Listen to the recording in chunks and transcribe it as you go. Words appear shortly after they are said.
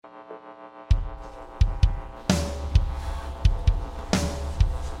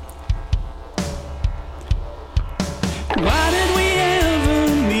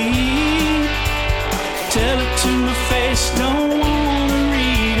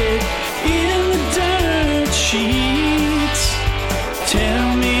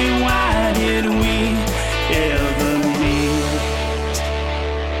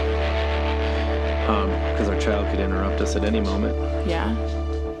us at any moment. Yeah.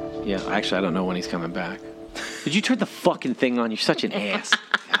 Yeah, actually, I don't know when he's coming back. Did you turn the fucking thing on? You're such an ass.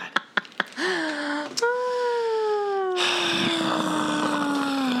 God.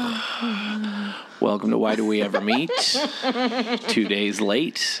 Welcome to Why Do We Ever Meet? 2 days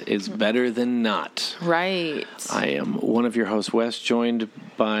late is better than not. Right. I am one of your hosts, Wes, joined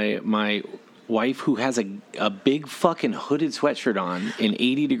by my wife who has a big fucking hooded sweatshirt on in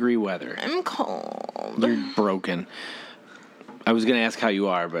 80-degree weather. I'm cold. You're broken. I was going to ask how you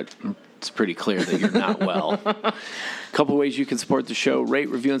are, but it's pretty clear that you're not well. A couple ways you can support the show. Rate,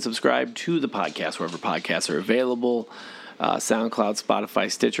 review, and subscribe to the podcast wherever podcasts are available. SoundCloud,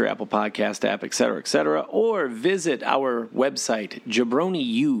 Spotify, Stitcher, Apple Podcast app, etc., or visit our website,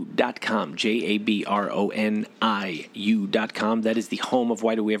 jabroniu.com, JABRONIU.com. That is the home of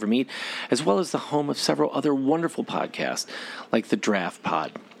Why Do We Ever Meet, as well as the home of several other wonderful podcasts, like the Draft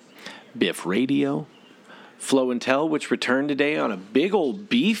Pod, Biff Radio, Flow and Tell, which returned today on a big old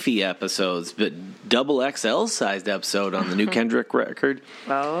beefy episodes, but double XL sized episode on the new Kendrick record.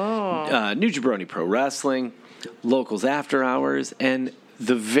 Oh. New Jabroni Pro Wrestling, Locals After Hours, and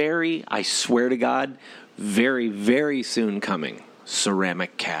the very, I swear to God, very, very soon coming,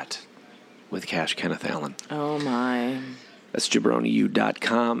 Ceramic Cat with Cash Kenneth Allen. Oh, my. That's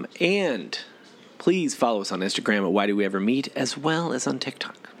jabroniu.com. And please follow us on Instagram at Why Do We Ever Meet, as well as on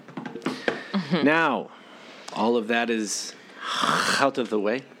TikTok. Mm-hmm. Now, all of that is out of the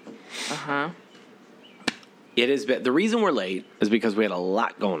way. Uh-huh. It has been, the reason we're late is because we had a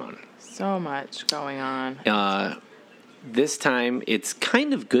lot going on. So much going on. This time, it's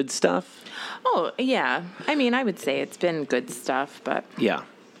kind of good stuff. Oh, yeah. I mean, I would say it's been good stuff, but... Yeah.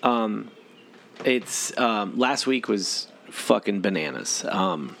 It's last week was fucking bananas.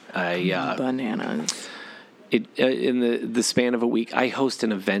 Bananas. In the span of a week, I host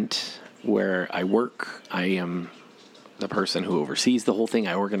an event where I work. I am the person who oversees the whole thing.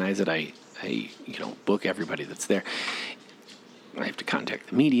 I organize it. I book everybody that's there. I have to contact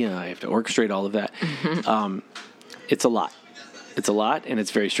the media. I have to orchestrate all of that. Mm-hmm. It's a lot. It's a lot, and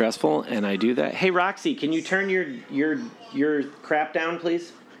it's very stressful, and I do that. Hey, Roxy, can you turn your crap down,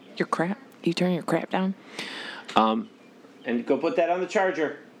 please? Your crap? You turn your crap down? And go put that on the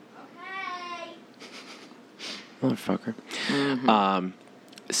charger. Okay. Motherfucker. Mm-hmm.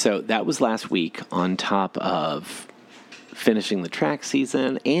 So that was last week on top of finishing the track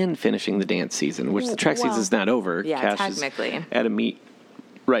season and finishing the dance season, which the track season's not over. Yeah, Cash technically. is at a meet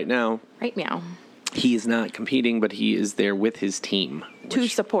right now. Right now. He is not competing, but he is there with his team. To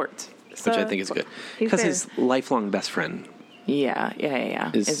support. Which I think is good. Because his lifelong best friend. Yeah.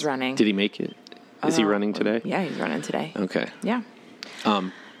 Is running. Did he make it? Is he running today? Yeah, he's running today. Okay. Yeah.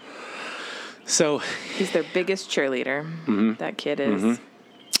 So he's their biggest cheerleader. Mm-hmm. That kid is.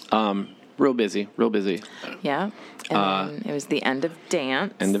 Mm-hmm. Real busy. Yeah. And then it was the end of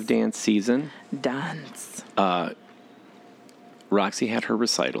dance. End of dance season. Dance. Roxy had her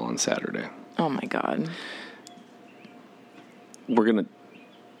recital on Saturday. Oh, my God. We're going to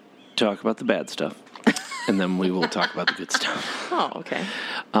talk about the bad stuff, and then we will talk about the good stuff. Oh, okay.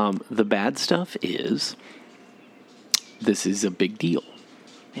 The bad stuff is, this is a big deal.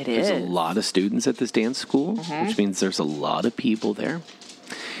 There's a lot of students at this dance school, which means there's a lot of people there.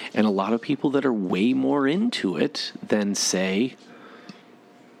 And a lot of people that are way more into it than, say,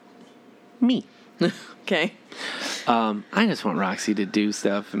 me. Okay. I just want Roxy to do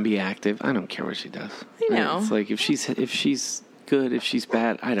stuff and be active. I don't care what she does. I know. It's like if she's good, if she's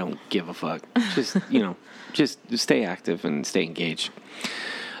bad, I don't give a fuck. Just just stay active and stay engaged.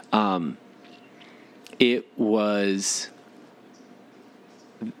 It was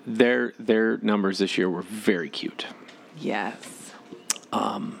their numbers this year were very cute. Yes.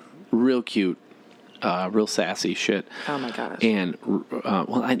 Real cute, real sassy shit. Oh my gosh. And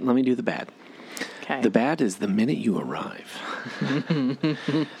let me do the bad. Okay. The bad is the minute you arrive.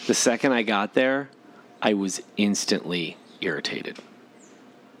 The second I got there, I was instantly irritated.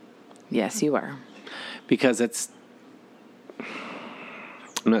 Yes, you are. Because I'm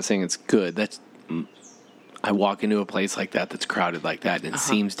not saying it's good. I walk into a place like that that's crowded like that, and it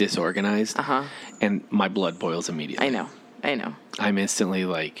seems disorganized, and my blood boils immediately. I know. I'm instantly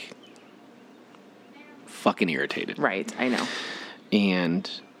fucking irritated. Right, I know. And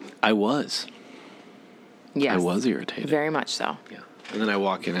I was. Yes. I was irritated. Very much so. Yeah. And then I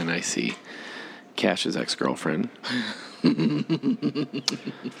walk in and I see Cash's ex-girlfriend,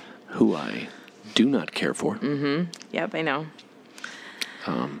 who I do not care for. Mm-hmm. Yep, I know.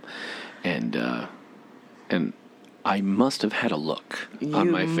 And I must have had a look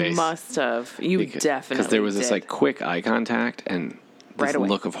on my face. You must have. You definitely Because there was this did. quick eye contact and this right away.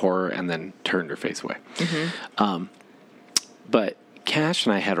 look of horror, and then turned her face away. Mm-hmm. But Cash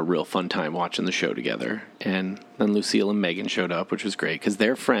and I had a real fun time watching the show together. And then Lucille and Megan showed up, which was great because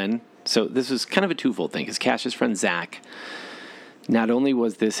their friend. So this was kind of a twofold thing because Cash's friend Zach. Not only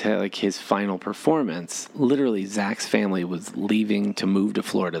was this like his final performance, literally Zach's family was leaving to move to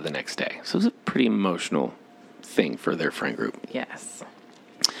Florida the next day. So it was a pretty emotional thing for their friend group. Yes.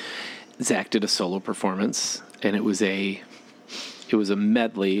 Zach did a solo performance, and it was a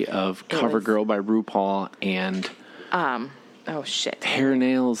medley of CoverGirl by RuPaul and oh shit. Hair,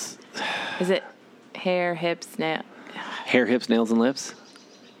 Nails. Is it hair, hips, nail? Hair, Hips, Nails, and Lips.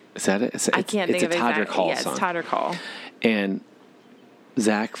 Is that it? I can't think of it. It's a Todrick Hall song. Yeah, it's Todrick Hall. And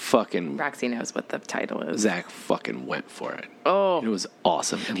Zach fucking... Roxy knows what the title is. Zach fucking went for it. Oh. It was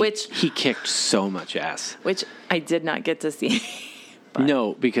awesome. And he kicked so much ass. Which I did not get to see.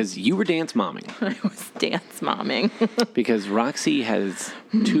 No, because you were dance momming. I was dance momming. Because Roxy has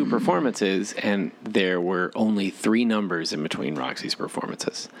 2 performances, and there were only 3 numbers in between Roxy's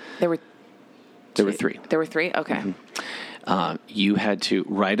performances. There were 3. There were 3? Okay. Mm-hmm. You had to,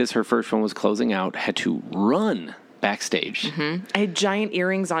 right as her first one was closing out, had to run backstage. Mm-hmm. I had giant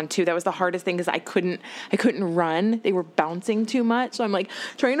earrings on too. That was the hardest thing because I couldn't run. They were bouncing too much. So I'm like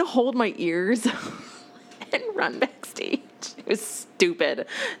trying to hold my ears and run backstage. It was stupid.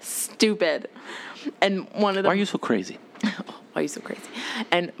 And one of the... Why are you so crazy? Why are you so crazy?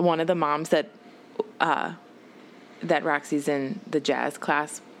 And one of the moms that Roxy's in the jazz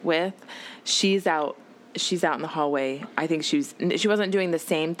class with, she's out in the hallway. I think she wasn't doing the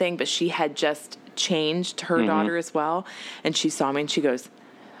same thing, but she had just changed her daughter as well. And she saw me and she goes,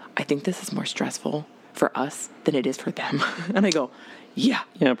 I think this is more stressful for us than it is for them. And I go, yeah,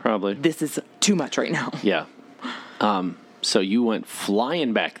 probably. This is too much right now. Yeah. So you went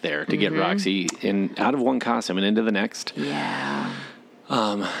flying back there to get Roxy out of one costume and into the next. Yeah.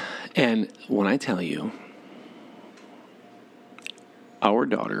 And when I tell you, our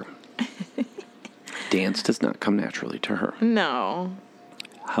daughter, dance does not come naturally to her. No.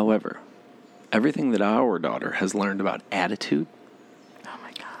 However, everything that our daughter has learned about attitude, oh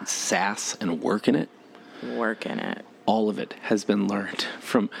my God, sass, and working it, all of it has been learned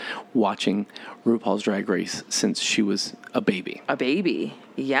from watching RuPaul's Drag Race since she was a baby. A baby,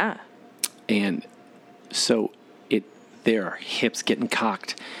 yeah. And so there are hips getting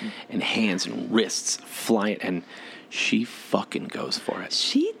cocked and hands and wrists flying, and she fucking goes for it.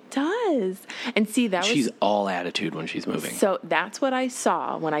 She does. And see, she's all attitude when she's moving. So that's what I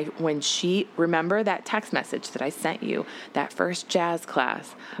saw when she, remember that text message that I sent you, that first jazz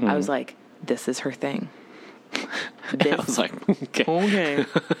class, I was like, this is her thing. I was like, okay.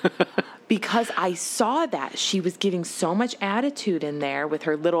 Because I saw that she was giving so much attitude in there with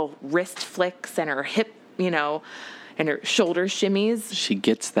her little wrist flicks and her hip, and her shoulder shimmies. She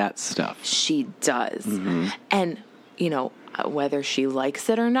gets that stuff. She does. Mm-hmm. And, whether she likes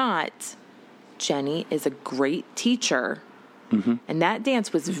it or not, Jenny is a great teacher. Mm-hmm. And that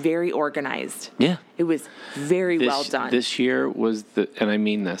dance was very organized. Yeah. It was very well done. This year was and I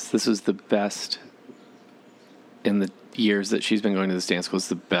mean this was the best in the years that she's been going to this dance school. Was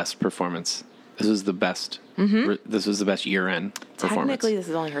the best performance. This was the best. Mm-hmm. This was the best year-end performance. Technically, this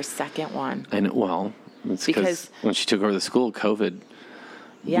is only her second one. I know. Well, it's because when she took over the school, COVID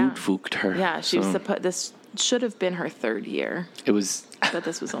fooked her. Yeah, she was this should have been her third year. It was, but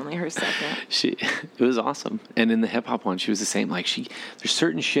this was only her second. It was awesome. And in the hip hop one, she was the same. Like there's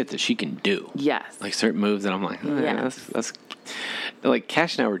certain shit that she can do. Yes. Like certain moves, and I'm like, that's like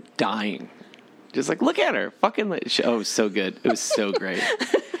Cash and I were dying. Just like, look at her. Fucking, it was so good. It was so great.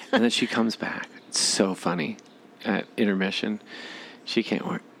 And then she comes back. It's so funny at intermission. She can't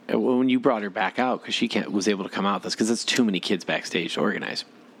work. When you brought her back out, because she was able to come out with us, because it's too many kids backstage to organize.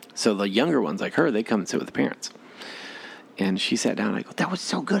 So the younger ones like her, they come and sit with the parents. And she sat down, and I go, that was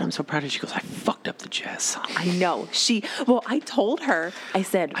so good. I'm so proud of you. She goes, I fucked up the jazz song. I know. I told her, I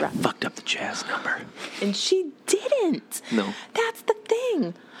said, I fucked up the jazz number. And she didn't. No. That's the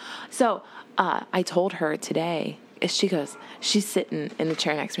thing. So I told her today, she goes, she's sitting in the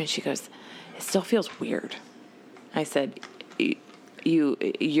chair next to me, and she goes, it still feels weird. I said,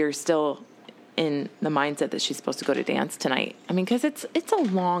 you're still in the mindset that she's supposed to go to dance tonight. I mean, because it's a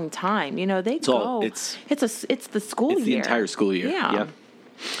long time. They go. It's the school year. It's the entire school year. Yeah. Yep.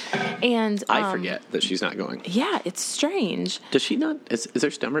 And I forget that she's not going. Yeah, it's strange. Does she not? Is there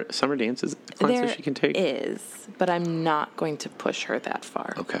summer dances classes she can take? There is, but I'm not going to push her that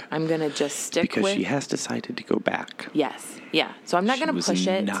far. Okay. I'm going to just stick with... Because she has decided to go back. Yes. Yeah. So I'm not going to push it. She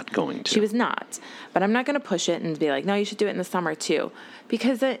was not going to. She was not. But I'm not going to push it and be like, no, you should do it in the summer too.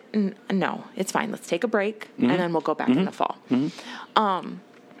 Because no, it's fine. Let's take a break, and then we'll go back in the fall. Mm-hmm.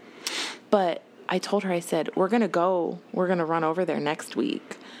 But I told her, I said, we're going to run over there next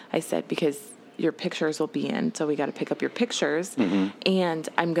week. I said, because your pictures will be in, so we got to pick up your pictures. And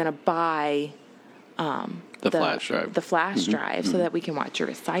I'm going to buy the flash drive. The flash drive so that we can watch your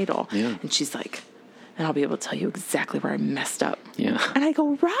recital. Yeah. And she's like, and I'll be able to tell you exactly where I messed up. Yeah. And I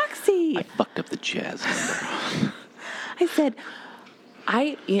go, Roxy. I fucked up the jazz number. I said,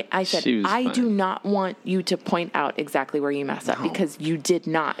 I said, She was I fine. do not want you to point out exactly where you messed up because you did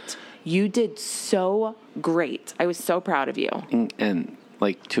not. You did so great. I was so proud of you. And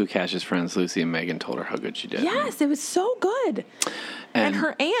like two of Cash's friends, Lucy and Megan, told her how good she did. Yes, it was so good. And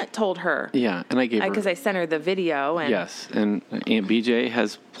her aunt told her. Yeah, and I gave her... Because I sent her the video. And Yes, and Aunt BJ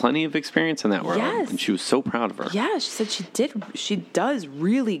has plenty of experience in that world. Yes. And she was so proud of her. Yeah, she said she does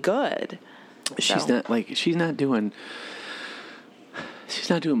really good. She's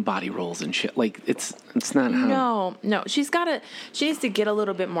not doing body rolls and shit. Like it's not how... No. She needs to get a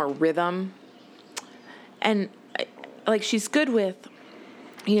little bit more rhythm. And like she's good with,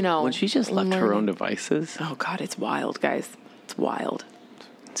 When she just left her learning. own devices, Oh God, it's wild, guys. It's wild.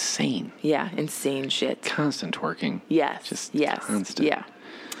 insane. Yeah, insane shit. Constant twerking. Yes. Just yes. constant. Yeah.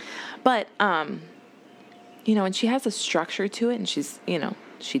 But and she has a structure to it, and she's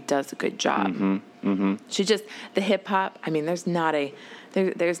she does a good job. She just the hip hop. I mean, there's not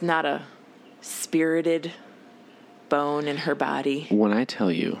a spirited bone in her body. When I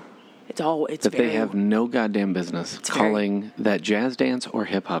tell you It's that very, they have no goddamn business calling that jazz dance or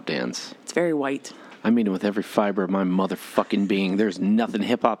hip hop dance. It's very white. I mean it with every fiber of my motherfucking being. There's nothing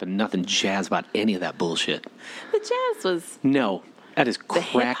hip hop and nothing jazz about any of that bullshit. The jazz was No, that is the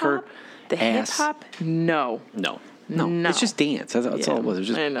cracker The hip ass. hop, no. No, No. it's just dance. That's all it was. It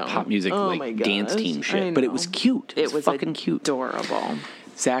was I know. just pop music, Oh my like dance gosh, team I shit. But it know. was cute. It was fucking cute. Adorable.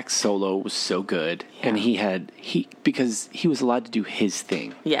 Zach's solo was so good, and Yeah. because he was allowed to do his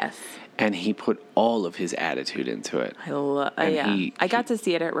thing, Yes. and he put all of his attitude into it. And I got to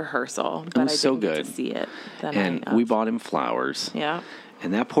see it at rehearsal, but was I so didn't get good. to see it the And night we of. bought him flowers. Yeah.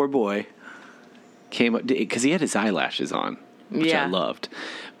 And that poor boy came up because he had his eyelashes on, which I Yeah. loved.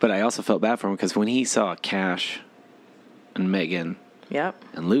 But I also felt bad for him because when he saw Cash and Megan Yep.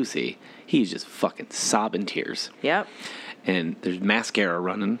 and Lucy, he's just fucking sobbing tears. Yep. And there's mascara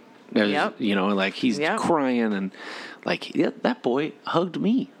running. There's, Yep. like he's Yep. crying and like that boy hugged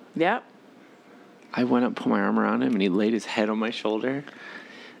me. Yep. I went up, put my arm around him, and he laid his head on my shoulder,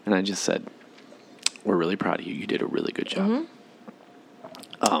 and I just said, "We're really proud of you. You did a really good job."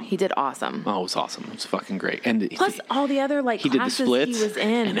 He did awesome. Oh, it was awesome. It was fucking great. And Plus all the other he did the classes splits. he was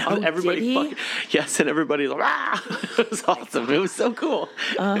in. And everybody did he? fucking, yes, and everybody's like, it was awesome. It was so cool.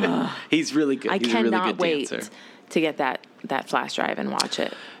 He's really good. I He's a really cannot good wait dancer. to get that flash drive and watch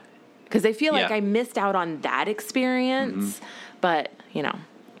it. Because I feel like Yeah. I missed out on that experience. But,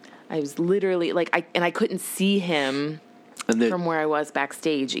 I was literally I couldn't see him And from where I was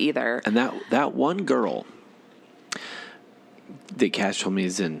backstage either. And that one girl that Cash told me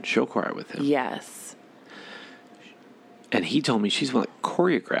is in show choir with him. Yes. And he told me she's one that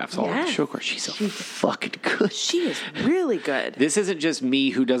choreographs all of the Yes. show choir. She's fucking good. She is really good. This isn't just me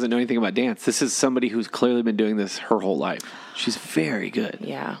who doesn't know anything about dance. This is somebody who's clearly been doing this her whole life. She's very good.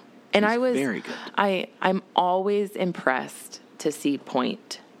 Yeah. And She's I was very good. I'm always impressed to see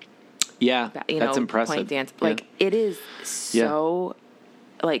point. Yeah, that's impressive. Point dance. Yeah. Like it is so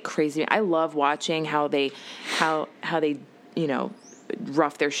crazy. I love watching how they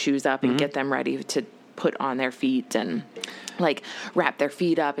rough their shoes up Mm-hmm. and get them ready to put on their feet and wrap their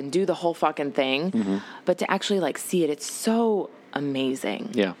feet up and do the whole fucking thing. Mm-hmm. But to actually see it, it's so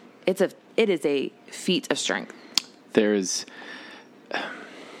amazing. Yeah. It is a feat of strength.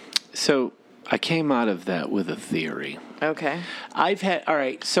 So I came out of that with a theory. Okay.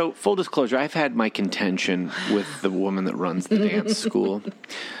 So full disclosure, I've had my contention with the woman that runs the dance school.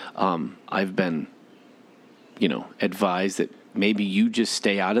 I've been, advised that maybe you just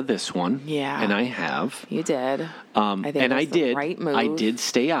stay out of this one. Yeah. And I have. You did. I think And it was I the did. right move. I did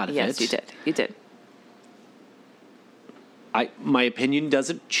stay out of it. Yes, you did. You did. My opinion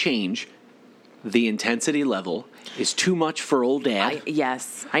doesn't change. The intensity level is too much for old dad.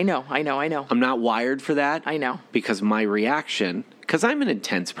 Yes, I know. I'm not wired for that. I know. Because my reaction, because I'm an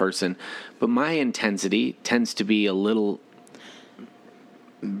intense person, but my intensity tends to be a little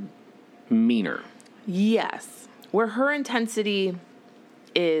meaner. Yes. Where her intensity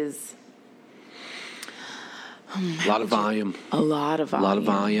is A lot of volume. a lot of volume. A lot of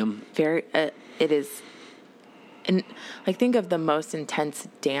volume. Very, it is, and think of the most intense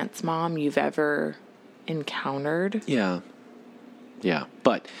dance mom you've ever encountered. Yeah. Yeah.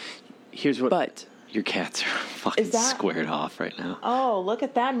 But here's what. But Your cats are fucking Is that- squared off right now. oh, look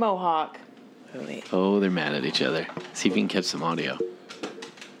at that mohawk. Oh, wait. Oh, they're mad at each other. See if you can catch some audio.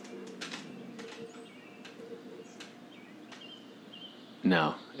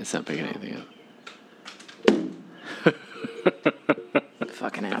 No, it's not picking anything up.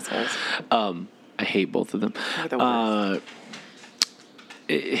 Fucking assholes. I hate both of them. They're the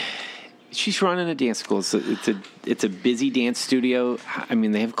worst. She's running a dance school. It's a busy dance studio. I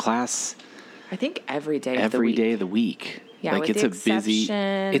mean, they have class I think every day every day of the week. Yeah, like with it's the a busy.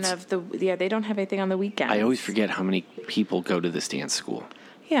 they don't have anything on the weekends. I always forget how many people go to this dance school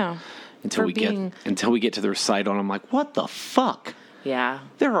Yeah. until we get to the recital, and I'm like, what the fuck? Yeah.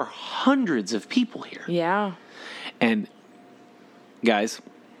 There are hundreds of people here. Yeah. And guys,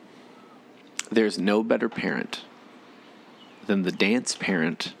 there's no better parent than the dance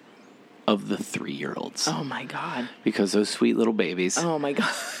parent of the 3-year-olds. Oh my God. Because those sweet little babies Oh my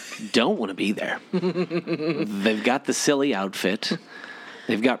God. don't want to be there. They've got the silly outfit.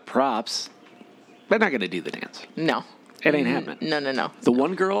 They've got props. They're not going to do the dance. No. It ain't happening. No. The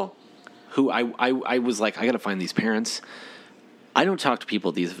one girl who I was like, I got to find these parents. I don't talk to people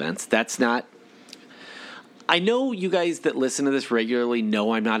at these events. That's not... I know you guys that listen to this regularly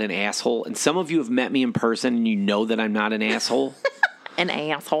know I'm not an asshole, and some of you have met me in person and you know that I'm not an asshole. An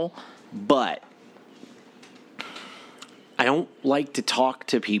asshole. But I don't like to talk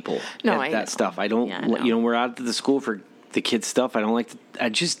to people at that stuff. I don't, Yeah, I know. you know, we're out at the school for the kids' stuff. I don't like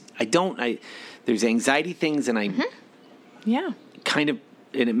to, there's anxiety things, and Yeah. and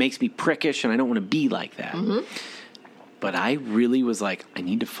it makes me prickish, and I don't want to be like that. But I really was like, I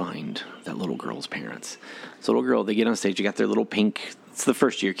need to find that little girl's parents. This little girl, they get on stage, they got their little pink, it's the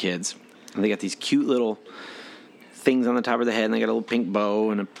first year kids, and they got these cute little things on the top of the head, and they got a little pink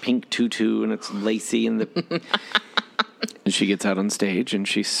bow and a pink tutu, and it's lacy, and and she gets out on stage and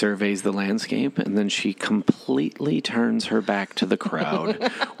she surveys the landscape, and then she completely turns her back to the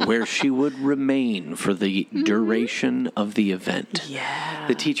crowd where she would remain for the duration of the event. Yeah.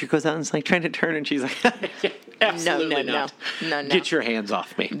 The teacher goes out and is like trying to turn, and she's like, absolutely not. No. Get your hands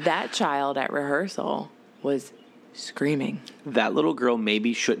off me. That child at rehearsal was screaming. That little girl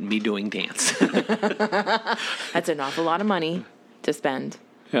maybe shouldn't be doing dance. That's an awful lot of money to spend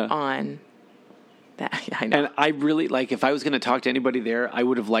on that. I know. And I really, like, if I was going to talk to anybody there, I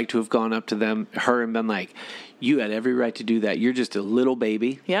would have liked to have gone up to her and been like, you had every right to do that. You're just a little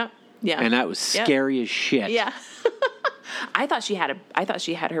baby. Yeah. And that was scary as shit. Yeah. I thought she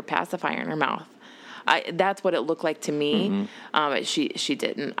had her pacifier in her mouth. That's what it looked like to me. She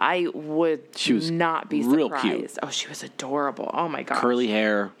didn't. I would not be surprised. Real cute. Oh, she was adorable. Oh my gosh. Curly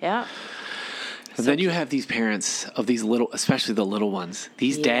hair. Yeah. And then you have these parents of these little, especially the little ones.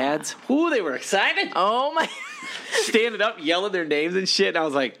 These dads, they were excited. Oh my. Standing up, yelling their names and shit. And I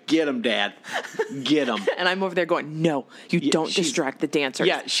was like, get them, Dad. Get them. And I'm over there going, no, you don't distract the dancers.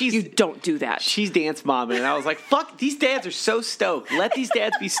 Yeah, you don't do that. She's dance momming. And I was like, fuck, these dads are so stoked. Let these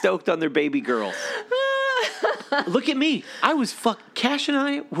dads be stoked on their baby girls. Look at me. I was Cash and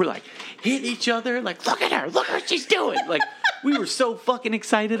I were like, hit each other. Like, look at her. Look what she's doing. Like, we were so fucking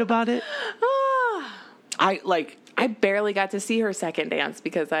excited about it. I barely got to see her second dance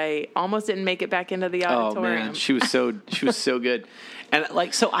because I almost didn't make it back into the auditorium. Oh man, she was so good. And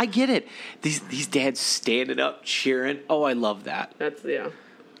so I get it. These dads standing up, cheering. Oh, I love that. That's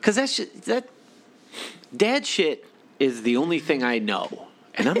Because that dad shit is the only thing I know,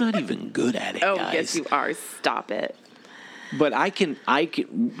 and I'm not even good at it. Oh, guys. yes, you are. Stop it. But I can.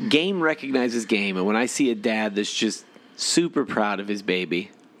 Game recognizes game, and when I see a dad that's just super proud of his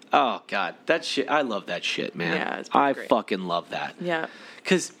baby, oh God, that shit. I love that shit, man. Yeah, it's I great. fucking love that. Yeah.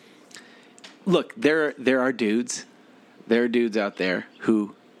 Because look, there are dudes. There are dudes out there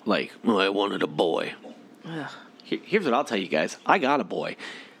who like, I wanted a boy. Ugh. Here's what I'll tell you guys. I got a boy.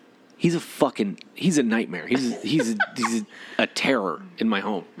 He's a nightmare. He's a terror in my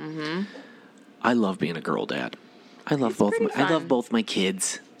home. Mm-hmm. I love being a girl dad. I love both my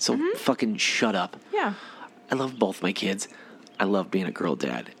kids. So fucking shut up. Yeah. I love both my kids. I love being a girl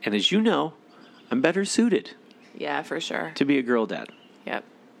dad. And as you know, I'm better suited Yeah, for sure. to be a girl dad. Yep.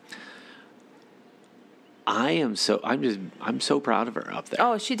 I'm so proud of her up there.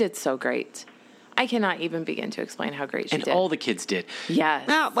 Oh, she did so great. I cannot even begin to explain how great she and did. all the kids did. Yes.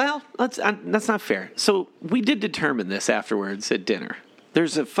 Well, that's not fair. So we did determine this afterwards at dinner.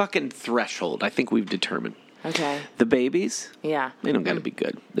 There's a fucking threshold I think we've determined. Okay. The babies, Yeah. they don't got to be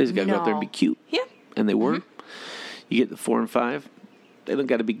good. They just got to go up there and be cute. Yeah. And they were. You get the 4 and 5, they don't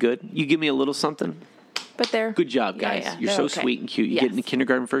got to be good. You give me a little something. But they're Good job, guys. Yeah, You're they're so okay. sweet and cute. You Yes. get into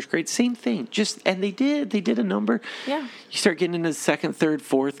kindergarten, first grade, same thing. And they did a number. Yeah. You start getting into second, third,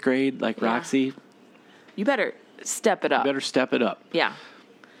 fourth grade, like Yeah. Roxy. You better step it up. You better step it up. Yeah.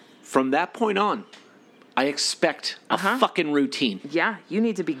 from that point on, I expect a fucking routine. Yeah, you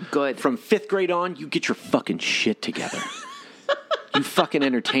need to be good. From 5th grade on, you get your fucking shit together. You fucking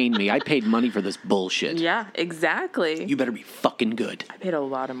entertain me. I paid money for this bullshit. Yeah, exactly. You better be fucking good. I paid a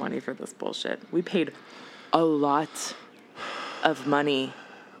lot of money for this bullshit. We paid a lot of money.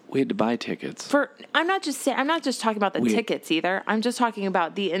 We had to buy tickets. I'm not just talking about the tickets either. I'm just talking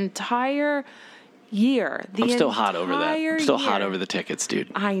about the entire year. I'm still hot over that. I'm still hot over the tickets, dude.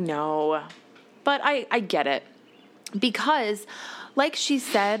 I know. But I get it. Because, like she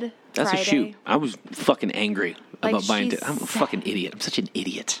said That's Friday, a shoot. I was fucking angry about buying tickets. I'm a said- fucking idiot. I'm such an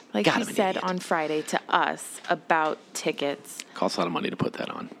idiot. Like God, she I'm an said idiot. on Friday to us about tickets. Costs a lot of money to put that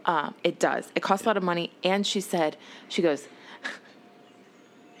on. It does. It costs a lot of money. And she goes,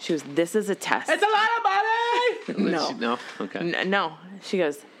 this is a test. It's a lot of money! No. No? Okay. No. She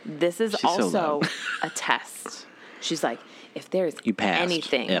goes, this is She's so also loud. a test. She's like, if there's You passed.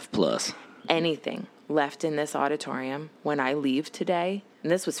 anything F+. anything left in this auditorium when I leave today,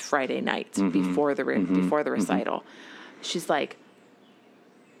 and this was Friday night before the recital, she's like,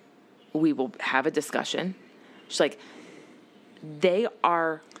 we will have a discussion. She's like, they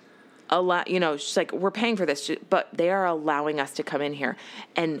are she's like, we're paying for this, but they are allowing us to come in here,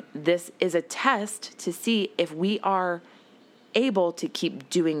 and this is a test to see if we are able to keep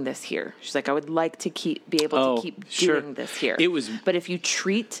doing this here. She's like, I would like to be able to keep doing this here. But if you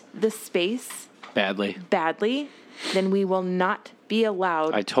treat the space badly, then we will not be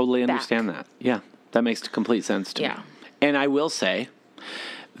allowed. I totally back. understand that. Yeah, that makes complete sense to me. Yeah. And I will say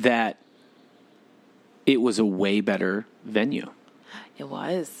that it was a way better venue. It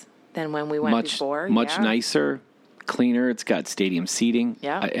was than when we went before. Much nicer, cleaner. It's got stadium seating.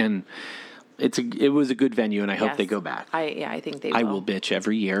 Yeah. And it was a good venue, and I hope they go back. I think they will. I will bitch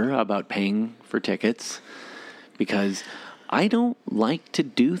every year about paying for tickets because I don't like to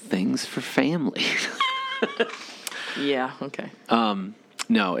do things for family. Yeah, okay.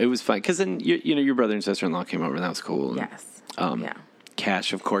 No, it was fun because then your brother and sister-in-law came over, and that was cool. Yes. And,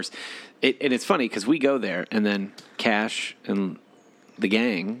 Cash, of course. And it's funny because we go there, and then Cash and the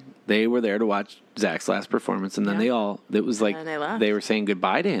gang, they were there to watch Zach's last performance, and then it was like And they left. they were saying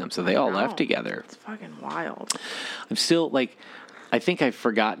goodbye to him, so they all know. left together. It's fucking wild. I'm still like, I think I've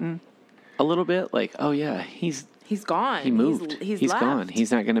forgotten a little bit. Like, oh yeah, he's gone. he moved. He's He's left. gone.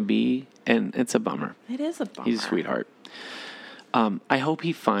 He's not going to be, and it's a bummer. It is a bummer. He's a sweetheart. I hope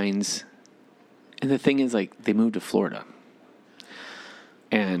he finds. And the thing is, like, they moved to Florida,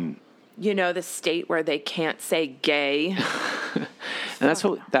 and the state where they can't say gay. And that's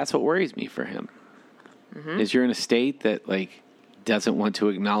what worries me for him. Mm-hmm. Is you're in a state that like doesn't want to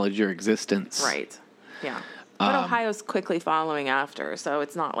acknowledge your existence. Right. Yeah. But Ohio's quickly following after, so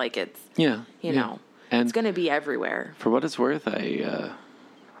it's not like it's Yeah. and it's going to be everywhere. For what it's worth, I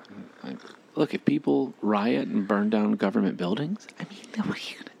look, if people riot and burn down government buildings, I mean, what are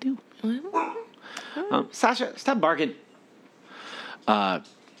you gonna do? Sasha, stop barking.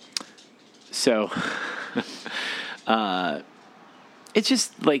 It's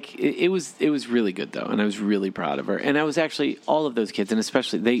just like it was really good though, and I was really proud of her. And I was actually all of those kids, and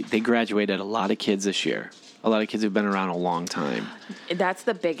especially they graduated a lot of kids this year. A lot of kids who've been around a long time. That's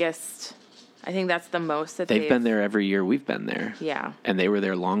the biggest. I think that's the most that They've been there every year we've been there. Yeah. And they were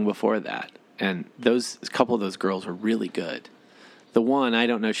there long before that. And a couple of those girls were really good. The one, I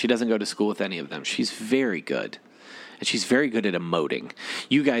don't know, she doesn't go to school with any of them. She's very good. And she's very good at emoting.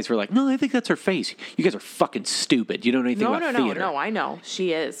 You guys were like, no, I think that's her face. You guys are fucking stupid. You don't know anything about theater. No, I know.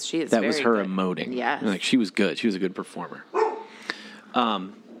 She is. That was her good. emoting. Yes. Like, she was good. She was a good performer.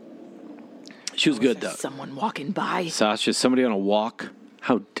 She was good, though. Someone walking by. Sasha, somebody on a walk.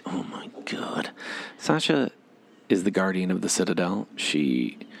 Oh my God. Sasha is the guardian of the Citadel.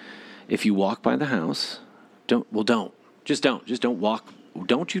 If you walk by the house, don't walk.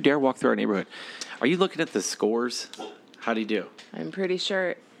 Don't you dare walk through our neighborhood. Are you looking at the scores? How'd he do? I'm pretty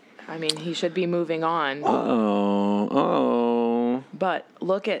sure. I mean, he should be moving on. Oh. But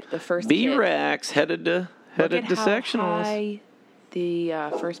look at the first. B-Rex headed to sectionals. High the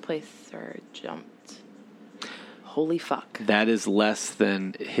first placer jumped. Holy fuck! That is less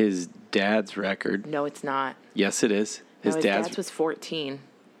than his dad's record. No, it's not. Yes, it is. His dad's was 14.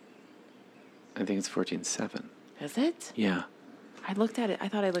 I think it's 14.7. Is it? Yeah. I looked at it. I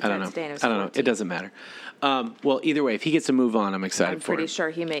thought I looked at it today, and it was 14. I don't know. It doesn't matter. Well, either way, if he gets to move on, I'm excited for him. I'm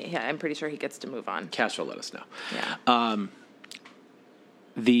pretty sure he gets to move on. Cash will let us know.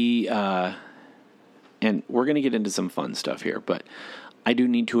 Yeah. And we're going to get into some fun stuff here, but I do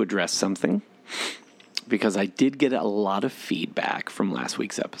need to address something because I did get a lot of feedback from last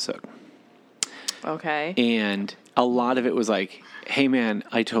week's episode. Okay. And a lot of it was like, hey man,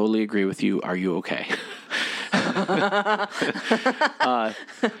 I totally agree with you. Are you okay?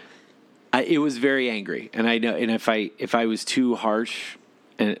 It was very angry, and I know. And if I was too harsh,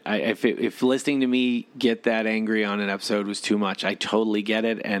 and if listening to me get that angry on an episode was too much, I totally get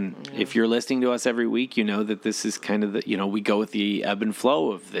it. And if you're listening to us every week, you know that this is kind of we go with the ebb and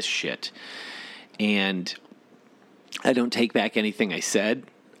flow of this shit. And I don't take back anything I said.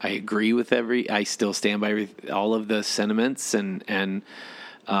 I agree with I still stand by all of the sentiments, and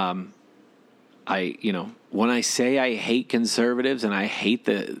when I say I hate conservatives and I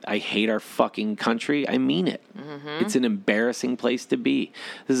hate our fucking country, I mean it. Mm-hmm. It's an embarrassing place to be.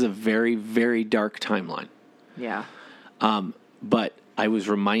 This is a very, very dark timeline. Yeah. But I was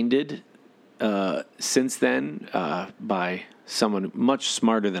reminded since then by someone much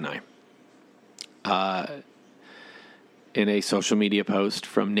smarter than I in a social media post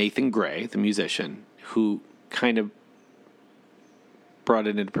from Nathan Gray, the musician, who kind of brought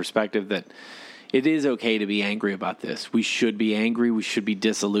it into perspective that it is okay to be angry about this. We should be angry. We should be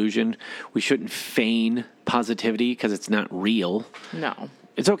disillusioned. We shouldn't feign positivity because it's not real. No.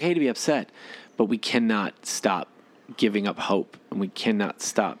 It's okay to be upset, but we cannot stop giving up hope, and we cannot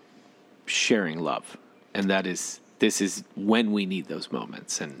stop sharing love. And this is when we need those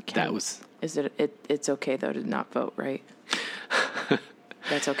moments. And that was... It's okay, though, to not vote, right?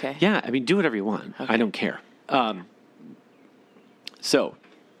 That's okay. Yeah, I mean, do whatever you want. Okay. I don't care. So...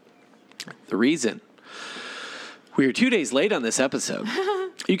 the reason we are 2 days late on this episode,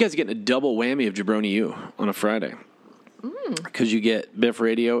 you guys are getting a double whammy of Jabroni U on a Friday. Because you get Biff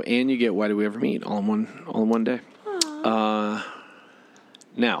Radio and you get Why Do We Ever Meet all in one day. Now,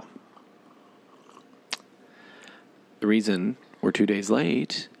 the reason we're 2 days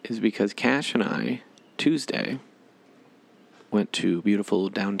late is because Cash and I, Tuesday, went to beautiful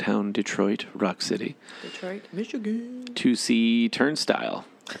downtown Detroit, Rock City. Detroit, Michigan. To see Turnstile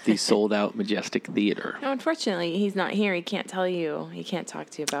at the sold-out Majestic Theater. No, unfortunately, he's not here. He can't tell you. He can't talk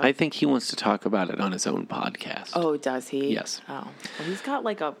to you about it. I think he wants to talk about it on his own podcast. Oh, does he? Yes. Oh, well, he's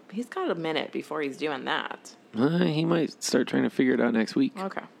got a minute before he's doing that. He might start trying to figure it out next week.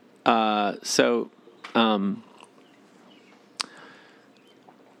 Okay.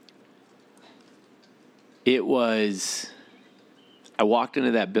 It was... I walked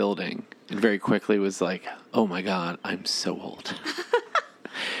into that building and very quickly was like, oh my God, I'm so old.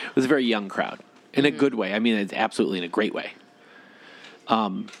 It was a very young crowd in a good way. I mean, it's absolutely in a great way.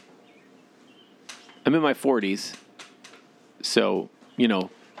 I'm in my 40s. So, in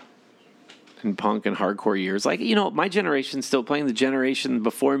punk and hardcore years, my generation's still playing. The generation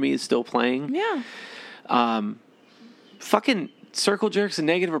before me is still playing. Yeah. Fucking Circle Jerks and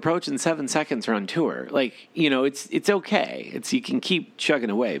Negative Approach in 7 Seconds are on tour. It's okay. You can keep chugging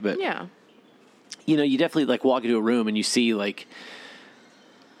away, but yeah. You definitely walk into a room and you see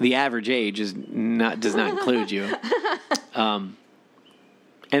the average age does not include you. And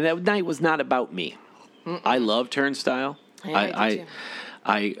that night was not about me. Mm-mm. I love Turnstile. I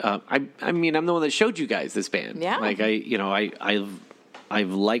mean, I'm the one that showed you guys this band. Yeah.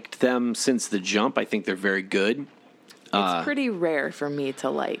 I've liked them since the jump. I think they're very good. It's pretty rare for me to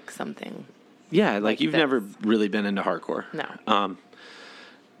like something. Yeah, you've never really been into hardcore. No.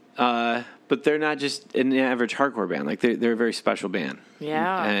 But they're not just an average hardcore band. They're a very special band.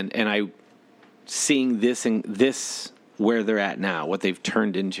 Yeah. And I seeing this where they're at now, what they've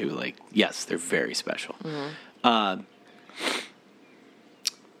turned into, yes, they're very special. Mm-hmm.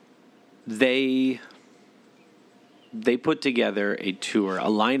 They put together a tour, a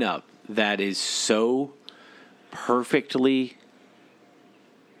lineup that is so perfectly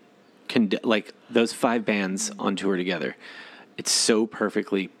those 5 bands on tour together. It's so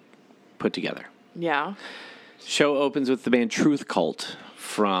perfectly put together. Yeah. Show opens with the band Truth Cult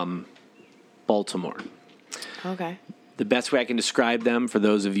from Baltimore. Okay. The best way I can describe them, for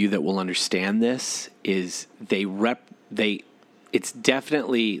those of you that will understand this, is it's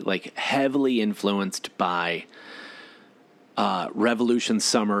definitely heavily influenced by Revolution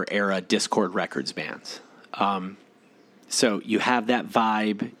Summer era Dischord Records bands. So you have that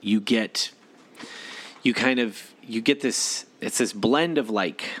vibe. You get this. It's this blend of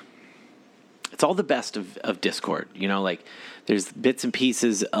it's all the best of Dischord. There's bits and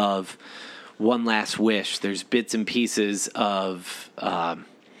pieces of One Last Wish. There's bits and pieces of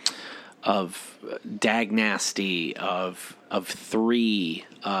Dag Nasty, of Three,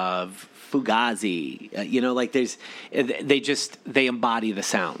 of Fugazi. They embody the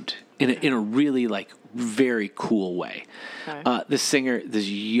sound in a really very cool way. Okay. The singer, this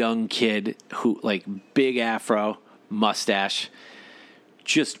young kid who big afro, mustache,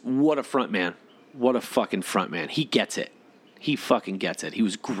 just what a front man. what a fucking frontman. He gets it. He fucking gets it. He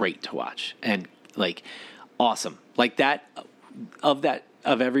was great to watch and like awesome. Like that of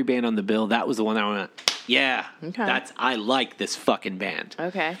every band on the bill, that was the one that I went, yeah, Okay. I like this fucking band.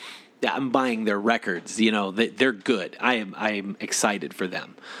 Okay. Yeah, I'm buying their records. You know, they're good. I'm excited for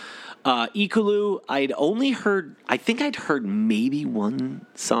them. Ikulu, I think I'd heard maybe one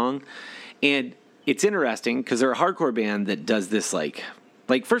song, and it's interesting because they're a hardcore band that does this like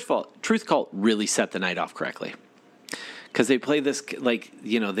first of all, Truth Cult really set the night off correctly because they play this like,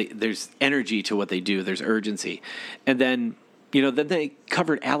 you know, there's energy to what they do, there's urgency, and then then they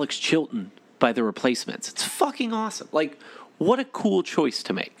covered Alex Chilton by The Replacements. It's fucking awesome. Like, what a cool choice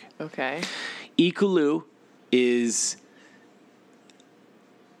to make. Okay. Ikulu is,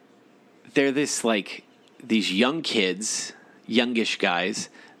 they're this like these young kids, youngish guys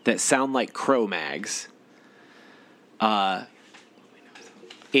that sound like Cro-Mags. And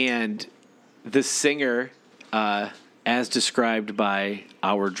the singer, as described by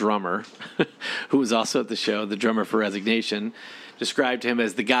our drummer, who was also at the show, the drummer for Resignation, described him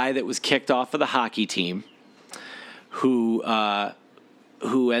as the guy that was kicked off of the hockey team, who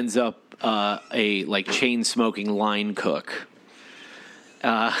ends up a like chain smoking line cook.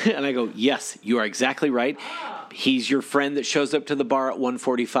 And I go, yes, you are exactly right. He's your friend that shows up to the bar at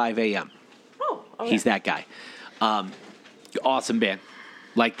 1:45 a.m. Oh, okay. He's that guy. Awesome band.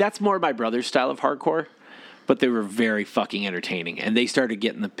 Like, that's more my brother's style of hardcore, but they were very fucking entertaining. And they started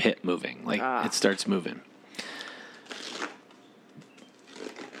getting the pit moving. Like, it starts moving.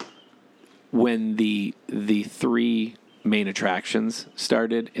 When the three main attractions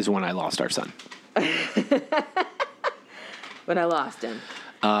started is when I lost our son. When I lost him.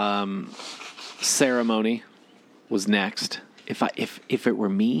 Ceremony was next. If it were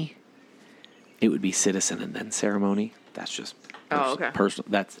me, it would be Citizen and then Ceremony. That's just okay. personal.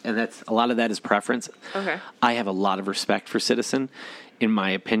 That's a lot of that is preference. Okay. I have a lot of respect for Citizen. In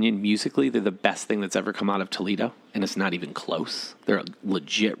my opinion, musically, they're the best thing that's ever come out of Toledo, and it's not even close. They're a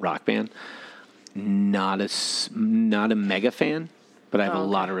legit rock band. Not a mega fan, but I have a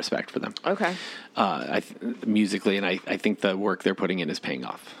lot of respect for them. Okay. Musically, and I think the work they're putting in is paying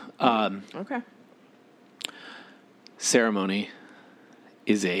off. Okay. Ceremony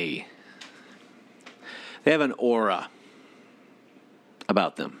is they have an aura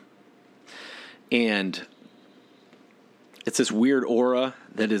about them. And it's this weird aura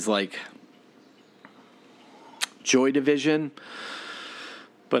that is like Joy Division,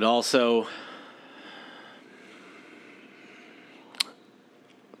 but also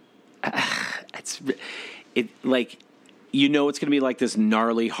it's like, you know, it's going to be like this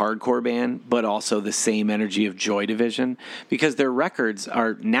gnarly hardcore band, but also the same energy of Joy Division, because their records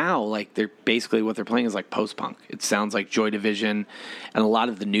are now like, they're basically what they're playing is like post-punk. It sounds like Joy Division, and a lot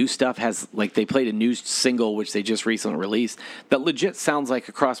of the new stuff has, like, they played a new single which they just recently released that legit sounds like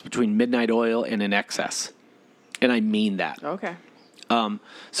a cross between Midnight Oil and In Excess, and I mean that. Okay.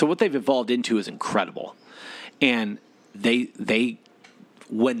 So what they've evolved into is incredible, and they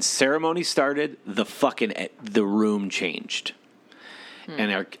when Ceremony started, the room changed.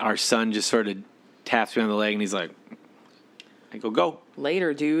 And our son just sort of taps me on the leg, and he's like, I go.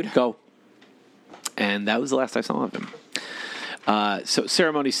 Later, dude. Go. And that was the last I saw of him. So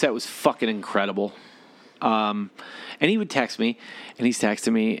Ceremony set was fucking incredible. And he would text me, and he's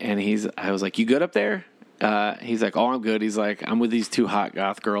texting me, and I was like, you good up there? He's like, oh, I'm good. He's like, I'm with these two hot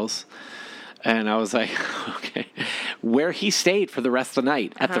goth girls. And I was like, okay. Where he stayed for the rest of the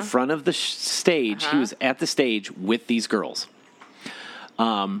night, at the front of the stage. He was at the stage with these girls.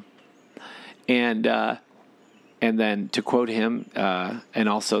 And then to quote him, and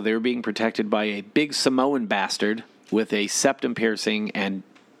also they were being protected by a big Samoan bastard with a septum piercing and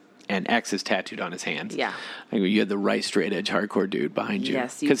X's tattooed on his hand. Yeah. I mean, you had the right straight edge hardcore dude behind you.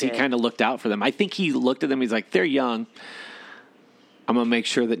 Yes, you because he did. kind of looked out for them. I think he looked at them. He's like, they're young. I'm going to make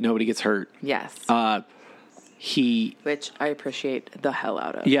sure that nobody gets hurt. Yes. Which I appreciate the hell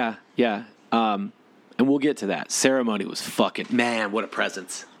out of. Yeah. And we'll get to that. Ceremony was fucking, man, what a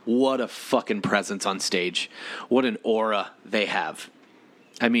presence. What a fucking presence on stage. What an aura they have.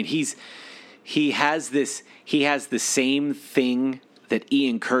 I mean, he has the same thing that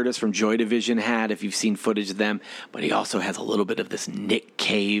Ian Curtis from Joy Division had, if you've seen footage of them, but he also has a little bit of this Nick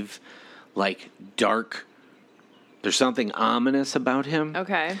Cave, like, dark. There's something ominous about him.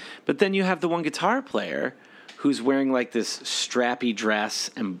 Okay. But then you have the one guitar player who's wearing like this strappy dress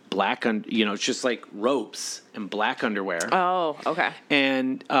and black, it's just like ropes and black underwear. Oh, okay.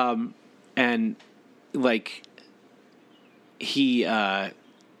 And like he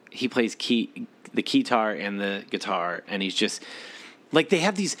plays the keytar and the guitar, and he's just, Like they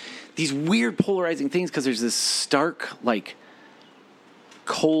have these weird polarizing things because there's this stark, like,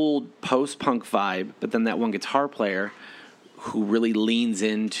 cold post-punk vibe, but then that one guitar player who really leans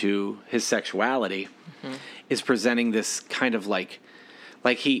into his sexuality is presenting this kind of like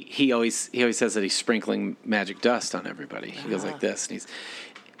he always says that he's sprinkling magic dust on everybody. He goes like this,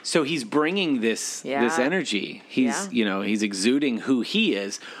 and he's bringing this energy. He's he's exuding who he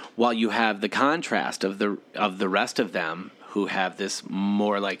is, while you have the contrast of the rest of them who have this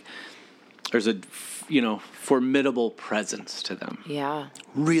more like there's a formidable presence to them. Yeah,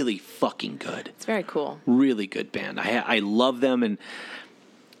 really fucking good. It's very cool. Really good band. I love them, and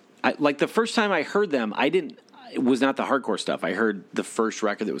I like the first time I heard them. It was not the hardcore stuff. I heard the first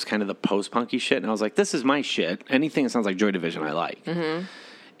record that was kind of the post-punky shit, and I was like, this is my shit. Anything that sounds like Joy Division, I like. Mm-hmm.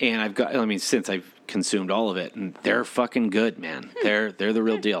 And since I've consumed all of it, and they're fucking good, man. They're the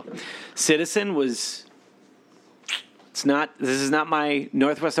real deal. Citizen was... This is not my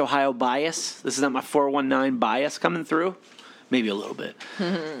Northwest Ohio bias. This is not my 419 bias coming through. Maybe a little bit.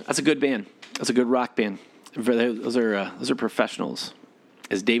 Mm-hmm. That's a good band. That's a good rock band. Those are professionals.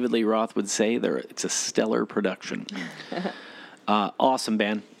 As David Lee Roth would say, it's a stellar production. Awesome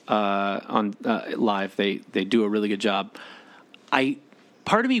band on live. They do a really good job.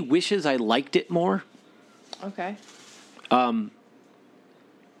 Part of me wishes I liked it more. Okay.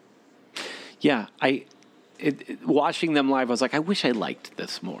 Yeah, watching them live, I was like, I wish I liked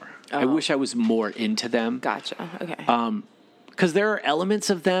this more. Oh. I wish I was more into them. Gotcha. Okay. Because there are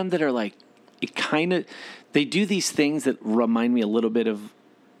elements of them that are like, they do these things that remind me a little bit of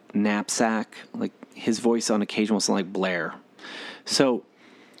Knapsack. Like his voice on occasion will sound like Blair. So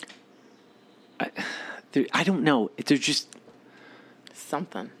I don't know. There's just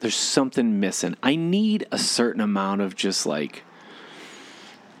something. There's something missing. I need a certain amount of just like,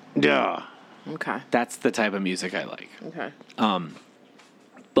 duh. Okay. That's the type of music I like. Okay.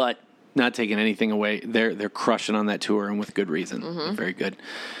 But not taking anything away. They're crushing on that tour, and with good reason. Mm-hmm. They're very good.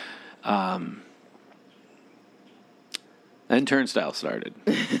 Then Turnstile started.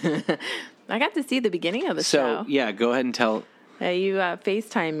 I got to see the beginning of the show. So yeah, go ahead and tell. You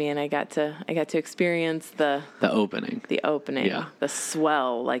FaceTimed me, and I got to experience the opening. The opening. Yeah. The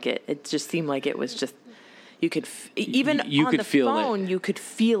swell. Like it just seemed like it was just. You could even you on could the feel phone. You could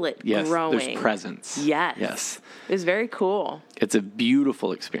feel it growing. There's presence. Yes. It was very cool. It's a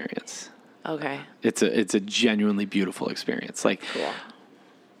beautiful experience. Okay. It's a genuinely beautiful experience. Like, cool.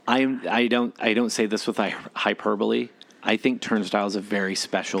 I don't say this with hyperbole. I think Turnstile is a very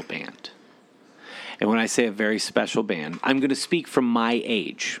special band. And when I say a very special band, I'm going to speak from my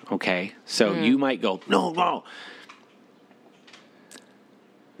age. Okay, so you might go, no.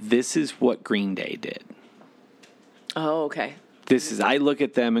 This is what Green Day did. Oh, okay. I look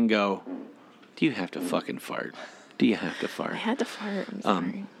at them and go, do you have to fucking fart? Do you have to fart? I had to fart. I'm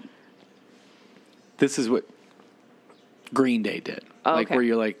sorry. This is what Green Day did. Oh, like, where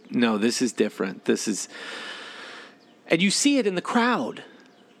you're like, no, this is different. And you see it in the crowd.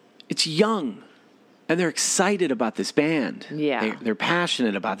 It's young. And they're excited about this band. Yeah. They're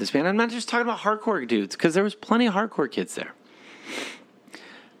passionate about this band. I'm not just talking about hardcore dudes, because there was plenty of hardcore kids there.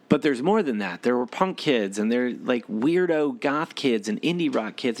 But there's more than that. There were punk kids, and they're like weirdo goth kids and indie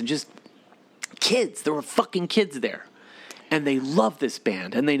rock kids, and just kids. There were fucking kids there. And they love this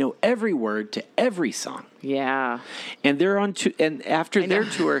band, and they know every word to every song. Yeah. And they're on and after their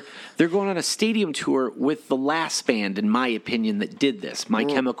tour, they're going on a stadium tour with the last band, in my opinion, that did this, My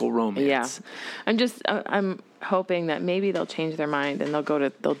Chemical Romance. Yeah. I'm hoping that maybe they'll change their mind and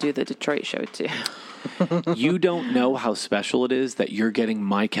they'll do the Detroit show too. You don't know how special it is that you're getting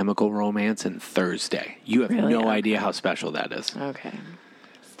My Chemical Romance on Thursday. You have no idea how special that is. Okay.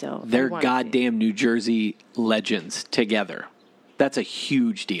 Still, they're goddamn New Jersey legends together. That's a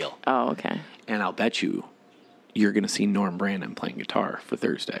huge deal. Oh, okay. And I'll bet you're going to see Norm Brandon playing guitar for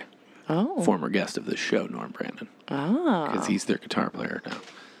Thursday. Oh. Former guest of this show, Norm Brandon. Oh. Because he's their guitar player now.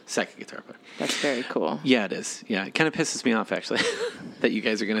 Second guitar player. That's very cool. Yeah, it is. Yeah, it kind of pisses me off, actually, that you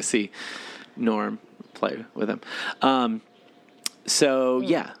guys are going to see Norm play with him. We're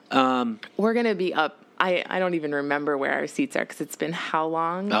going to be up. I don't even remember where our seats are because it's been how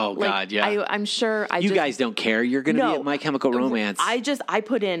long? Oh, God, yeah. I'm sure. You guys don't care. You're going to be at My Chemical Romance. I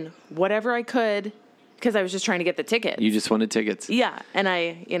put in whatever I could because I was just trying to get the tickets. You just wanted tickets. Yeah, and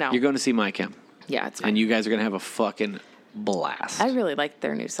You're going to see My Chem. Yeah, it's fine. And you guys are going to have a fucking blast. I really like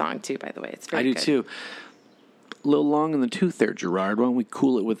their new song, too, by the way. It's very good. I do, too. A little long in the tooth there, Gerard. Why don't we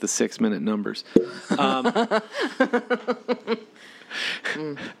cool it with the 6-minute numbers?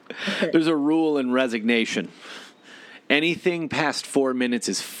 There's a rule in resignation. Anything past 4 minutes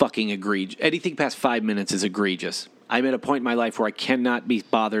is fucking egregious. Anything past 5 minutes is egregious. I'm at a point in my life where I cannot be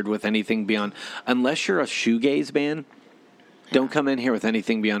bothered with anything beyond, unless you're a shoegaze band, don't come in here with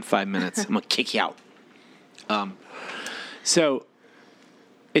anything beyond 5 minutes. I'm going to kick you out. So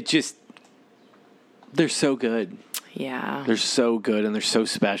it just, they're so good. Yeah. They're so good and they're so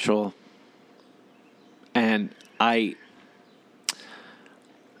special. And I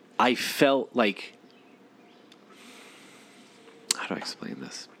felt like, how do I explain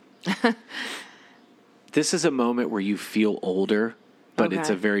this? This is a moment where you feel older, but it's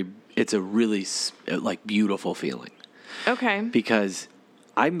a really like beautiful feeling. Okay. Because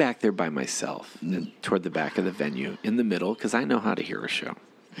I'm back there by myself toward the back of the venue in the middle because I know how to hear a show.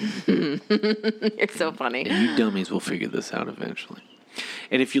 You're so funny. And you dummies will figure this out eventually.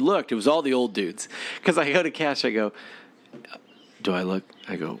 And if you looked, it was all the old dudes. Because I go to Cash, I go, do I look?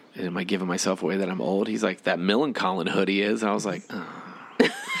 I go, am I giving myself away that I'm old? He's like, that Millencolin hoodie is. And I was like, oh.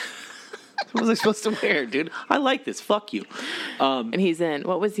 What was I supposed to wear, dude? I like this. Fuck you. And he's in,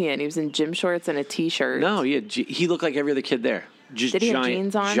 what was he in? He was in gym shorts and a t-shirt. No, he looked like every other kid there. Just Did he have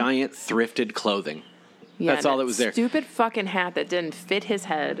jeans on? Giant thrifted clothing. Yeah, that's all that was there. Stupid fucking hat that didn't fit his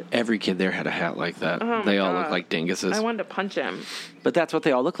head. Every kid there had a hat like that. They all look like dinguses. I wanted to punch him. But that's what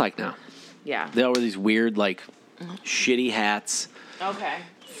they all look like now. Yeah. They all wear these weird, like, shitty hats. Okay.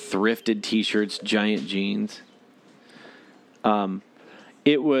 Thrifted t-shirts, giant jeans.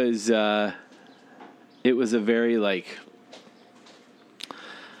 It was a very, like,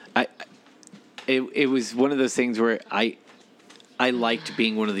 it was one of those things where I liked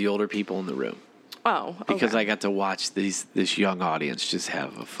being one of the older people in the room. Oh, okay. Because I got to watch this young audience just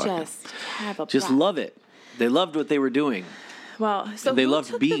have a fucking... Just love it. They loved what they were doing. Well, so they who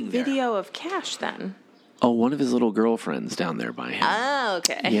loved took being the there. video of Cash then? Oh, one of his little girlfriends down there by him. Oh,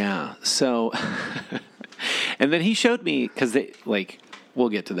 okay. Yeah. So, and then he showed me, because they, like, we'll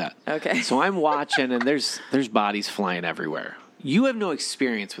get to that. Okay. So I'm watching, and there's bodies flying everywhere. You have no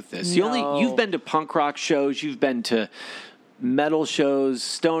experience with this. No. You've been to punk rock shows, you've been to metal shows,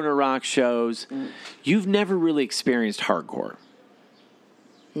 stoner rock shows. You've never really experienced hardcore.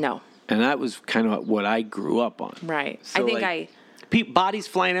 No. And that was kind of what I grew up on. Right. So, I think bodies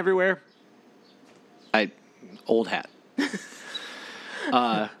flying everywhere. Old hat.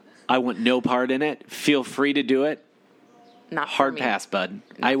 I want no part in it. Feel free to do it. not for Hard me. pass, bud.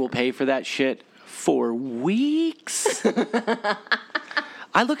 I will pay for that shit for weeks.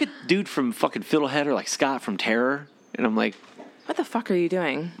 I look at dude from fucking Fiddlehead or like Scott from Terror, and I'm like, What the fuck are you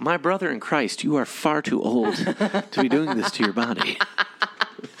doing? my brother in Christ, you are far too old to be doing this to your body.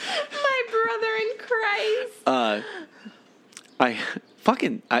 My brother in Christ.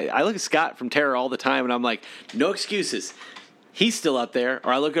 I look at Scott from Terror all the time, and I'm like, no excuses. He's still out there.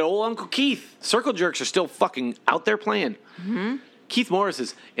 Or I look at old Uncle Keith. Circle Jerks are still fucking out there playing. Mm-hmm. Keith Morris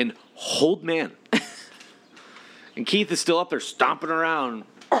is an old man. And Keith is still up there stomping around.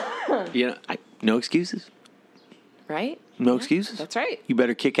 No excuses. Right? No excuses. That's right. You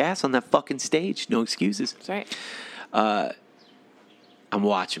better kick ass on that fucking stage. No excuses. That's right. I'm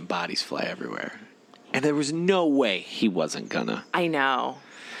watching bodies fly everywhere. And there was no way he wasn't gonna. I know.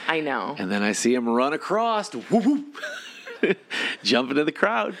 And then I see him run across, whoop, whoop, jump into the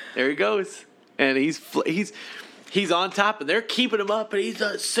crowd. There he goes, and he's on top, and they're keeping him up, and he's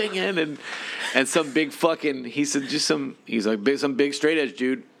singing, and some big fucking he's some big straight edge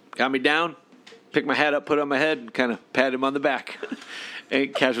dude got me down, picked my hat up, put it on my head, and kind of patted him on the back.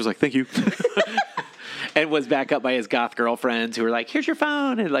 And Cash was like, "Thank you." And was back up by his goth girlfriends who were like, "Here's your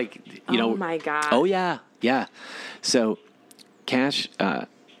phone," and like, Oh my God. Oh yeah. So, Cash, I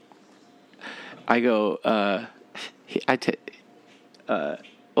go, at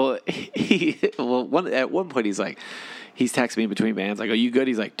one point he's texting me between bands. I go, "You good?"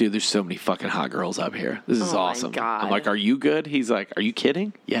 He's like, "Dude, there's so many fucking hot girls up here. This is awesome." My God. I'm like, "Are you good?" He's like, "Are you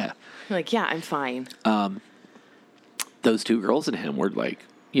kidding?" Yeah. I'm like, yeah, I'm fine. Those two girls and him were like,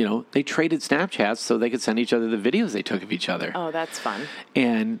 they traded Snapchats so they could send each other the videos they took of each other. Oh, that's fun.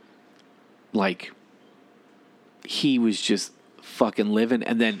 And, like, he was just fucking living.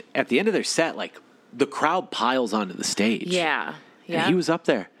 And then at the end of their set, like, the crowd piles onto the stage. Yeah. And he was up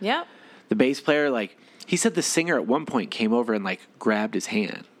there. Yep. The bass player, like, he said the singer at one point came over and, like, grabbed his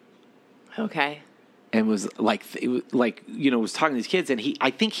hand. Okay. And was, like, was talking to these kids. And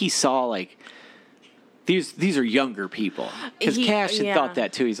I think he saw, like, these are younger people. Because Cash had thought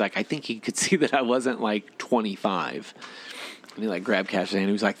that, too. He's like, I think he could see that I wasn't, like, 25. And he, like, grabbed Cash's hand.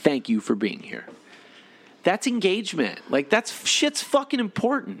 He was like, "Thank you for being here." That's engagement. Like, shit's fucking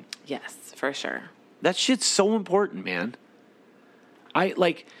important. Yes, for sure. That shit's so important, man.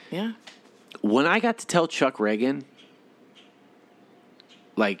 Yeah. When I got to tell Chuck Reagan,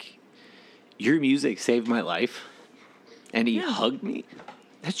 like, your music saved my life, and he hugged me.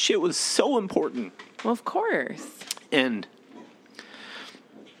 That shit was so important. Well, of course. And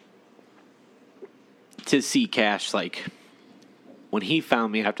to see Cash, like, when he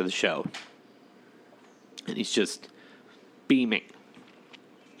found me after the show, and he's just beaming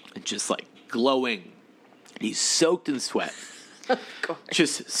and just, like, glowing. He's soaked in sweat. Of course.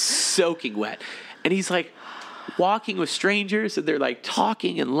 Just soaking wet. And he's, like, walking with strangers, and they're, like,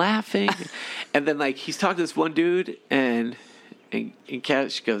 talking and laughing. And then, like, he's talking to this one dude, and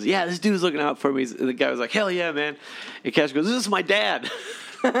Cash goes, yeah, this dude's looking out for me. And the guy was like, hell yeah, man. And Cash goes, this is my dad.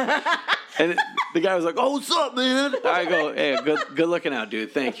 And the guy was like, oh, what's up, man? I go, hey, good looking out,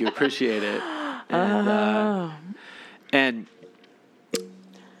 dude. Thank you. Appreciate it. And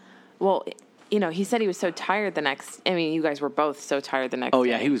well, you know, he said he was so tired you guys were both so tired the next day. oh,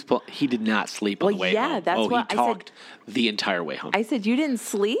 yeah, he did not sleep on the way home. That's what he talked the entire way home. I said, you didn't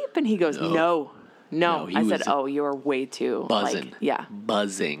sleep? And he goes, no. he I said, was oh, you were way too buzzing.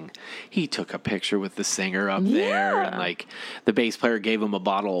 Buzzing. He took a picture with the singer up there, and like the bass player gave him a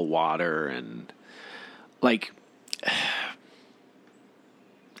bottle of water, and like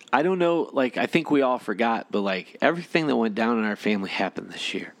I don't know, like I think we all forgot, but like everything that went down in our family happened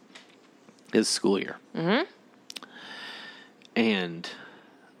this year. This school year. Mm-hmm. And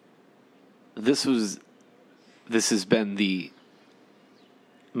this has been the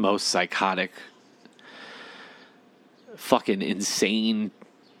most psychotic, fucking insane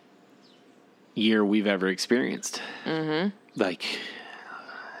year we've ever experienced. Mm-hmm. Like,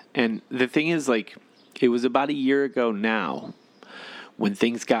 and the thing is, like, it was about a year ago now when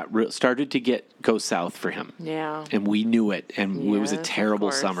things started to go south for him. Yeah. And we knew it, and it was a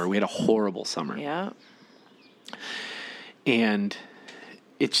terrible summer. We had a horrible summer. Yeah. And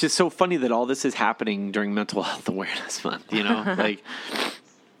it's just so funny that all this is happening during Mental Health Awareness Month, you know? Like,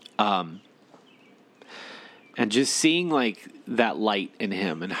 and just seeing, like, that light in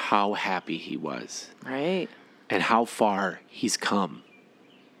him and how happy he was. Right. And how far he's come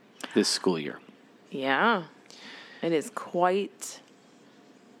this school year. Yeah. It is quite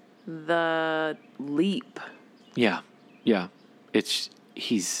the leap. Yeah. Yeah.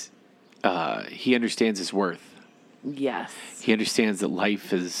 He understands his worth. Yes. He understands that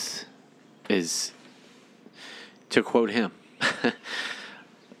life is to quote him,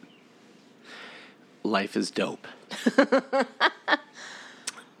 life is dope.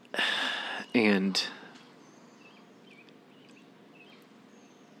 And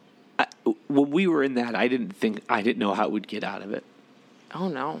when we were in that, I didn't know how we'd get out of it. Oh,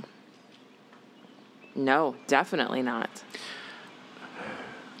 no. No, definitely not.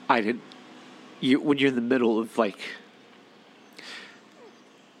 I didn't. When you're in the middle of, like,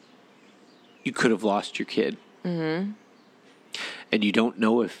 you could have lost your kid. Mm-hmm. And you don't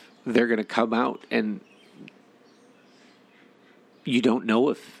know if they're going to come out, and you don't know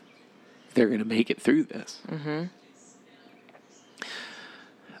if they're going to make it through this. Mm-hmm.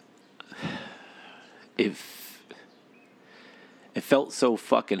 It felt so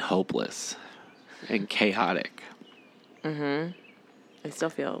fucking hopeless and chaotic. Mm-hmm. I still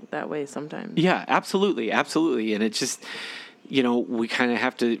feel that way sometimes. Yeah, absolutely. Absolutely. And it's just, you know, we kind of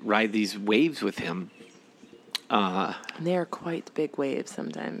have to ride these waves with him. They are quite big waves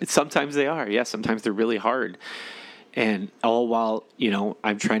sometimes. Sometimes they are. Yeah, sometimes they're really hard. And all while, you know,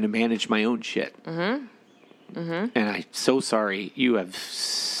 I'm trying to manage my own shit. Mm-hmm. Mm-hmm. And I'm so sorry. You have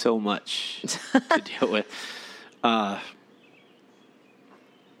so much to deal with.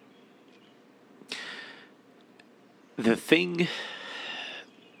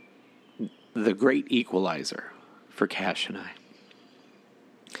 The great equalizer for Cash and I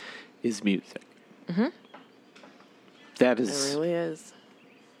is music. Mm-hmm. That is. It really is.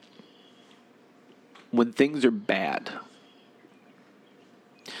 When things are bad,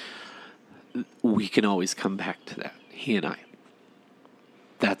 we can always come back to that. He and I.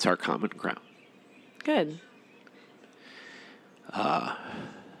 That's our common ground. Good.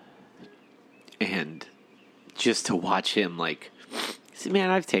 And just to watch him, like, see,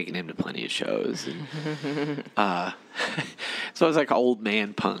 man, I've taken him to plenty of shows. And, so I was like old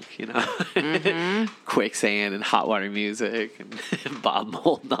man punk, you know, mm-hmm. Quicksand and Hot Water Music and Bob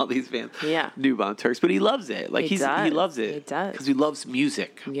Mould and all these bands. Yeah. New Bomb Turks. But he loves it. Like, he loves it. He does. Because he loves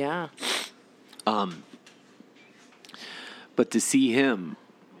music. Yeah. But to see him,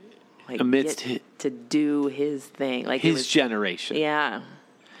 like, amidst to do his thing, like his generation. Yeah.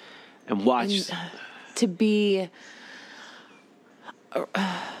 And watch. And to be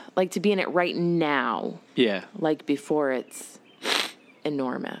like, to be in it right now. Yeah. Like, before it's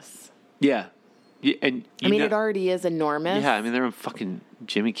enormous. Yeah. Yeah, and I mean, it already is enormous. Yeah, I mean, they're on fucking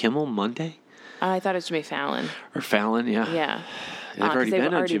Jimmy Kimmel Monday. I thought it was Jimmy Fallon. Or Fallon, yeah. Yeah. They've already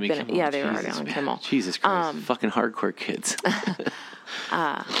been on Jimmy Kimmel. Yeah, they were already on Kimmel. Jesus Christ. Fucking hardcore kids.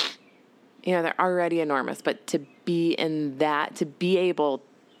 They're already enormous, but to be in that, to be able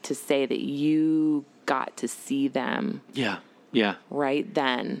to say that you got to see them. Yeah. Yeah. Right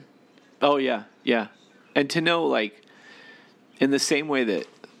then. Oh, yeah. Yeah. And to know, like, in the same way that,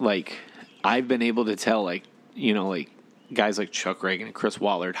 like, I've been able to tell, like, guys like Chuck Reagan and Chris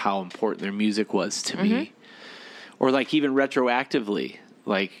Wallard, how important their music was to me. Or, like, even retroactively,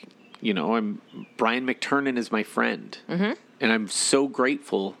 like, Brian McTernan is my friend. And I'm so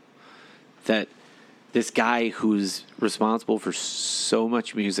grateful that this guy who's responsible for so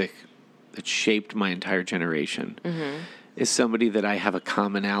much music that shaped my entire generation is somebody that I have a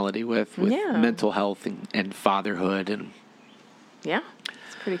commonality with mental health and fatherhood. And yeah,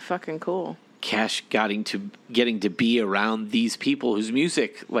 it's pretty fucking cool. Cash getting to be around these people whose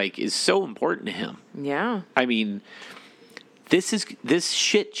music, like, is so important to him. Yeah. I mean, this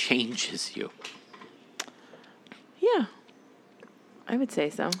shit changes you. Yeah. I would say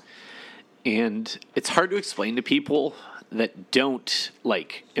so. And it's hard to explain to people that don't,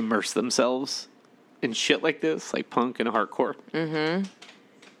 like, immerse themselves in shit like this, like punk and hardcore.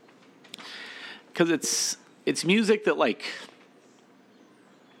 Because it's music that, like,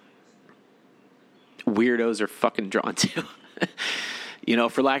 weirdos are fucking drawn to.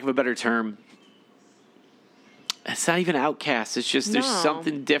 For lack of a better term. It's not even outcast. It's just there's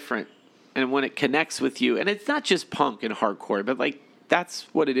something different. And when it connects with you, and it's not just punk and hardcore, but, like, that's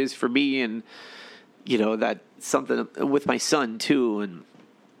what it is for me. And, that something with my son too. And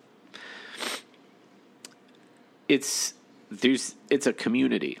it's a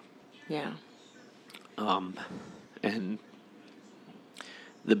community. Yeah. And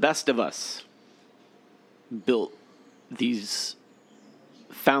the best of us built these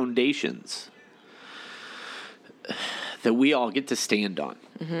foundations that we all get to stand on.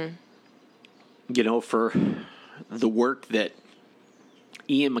 For the work that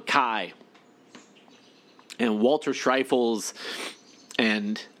Ian MacKaye and Walter Schreifels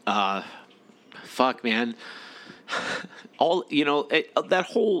and fuck, man, all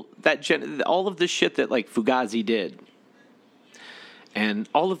all of the shit that, like, Fugazi did, and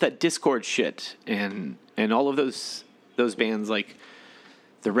all of that Discord shit, and all of those bands like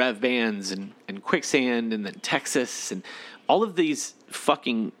the Rev bands and Quicksand and then Texas, and all of these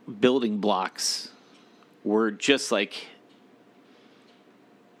fucking building blocks were just like,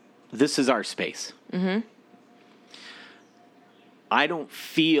 this is our space. I don't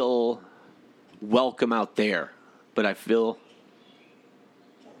feel welcome out there, but I feel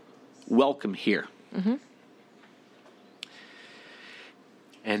welcome here.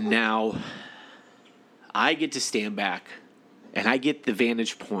 And now I get to stand back and I get the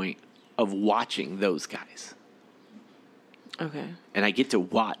vantage point of watching those guys. Okay. And I get to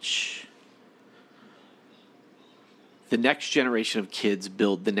watch the next generation of kids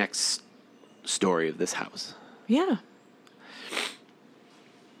build the next story of this house. Yeah.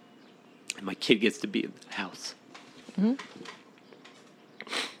 And my kid gets to be in the house.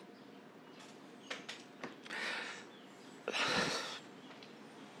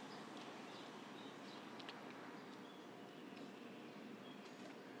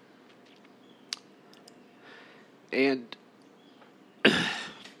 And I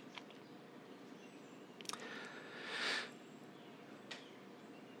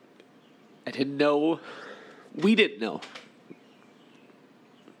didn't know, we didn't know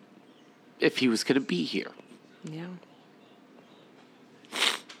if he was going to be here. Yeah.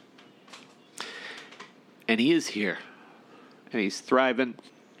 And he is here. And he's thriving.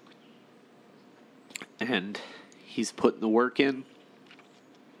 And he's putting the work in.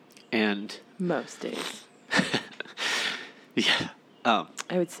 And most days. Yeah. I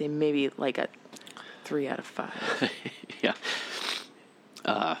would say maybe like a 3 out of 5. Yeah.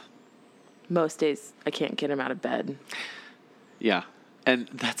 Most days I can't get him out of bed. Yeah. And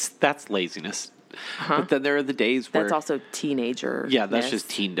that's laziness. But then there are the days where... That's also teenager. Yeah, that's just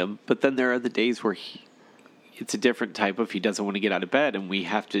teendom. But then there are the days where it's a different type of he doesn't want to get out of bed and we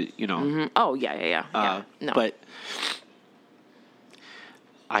have to, Oh, yeah. No. But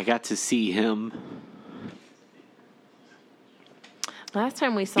I got to see him... Last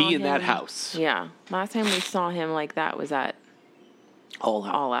time we saw him... Be in him, that house. Yeah. Last time we saw him like that was at...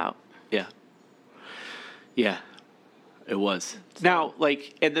 All Out. Yeah. Yeah. It was. Now,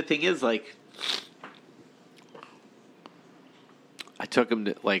 like, and the thing is, like, I took him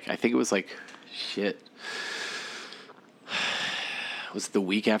to, like, I think it was, like, shit. It was the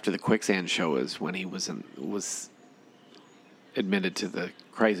week after the Quicksand show is when he was admitted to the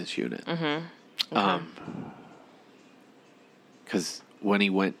crisis unit. Because when he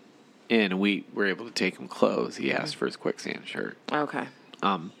went in and we were able to take him clothes, he asked for his quicksand shirt. Okay.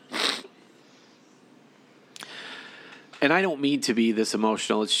 And I don't mean to be this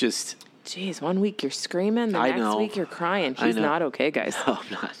emotional. It's just... Jeez, 1 week you're screaming, the I next know. week you're crying. He's know. not okay, guys. No,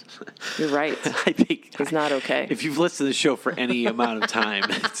 I'm not. You're right. I think... He's not okay. If you've listened to the show for any amount of time,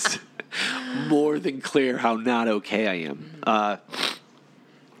 it's more than clear how not okay I am.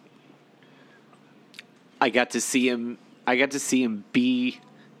 I got to see him be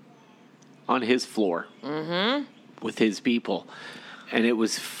on his floor with his people, and it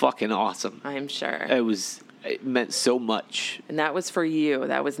was fucking awesome. I'm sure. It meant so much. And that was for you.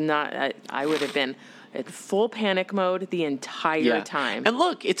 That was not, I would have been in full panic mode the entire time. And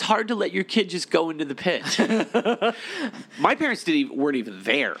look, it's hard to let your kid just go into the pit. My parents weren't even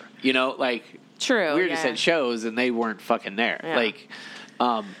there. You know, like True. we were just at shows and they weren't fucking there. Yeah. Like,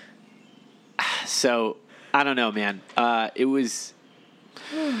 so I don't know, man. It was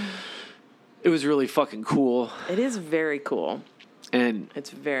really fucking cool. It is very cool. And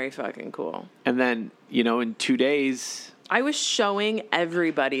It's very fucking cool. then, you know, in 2 days. I was showing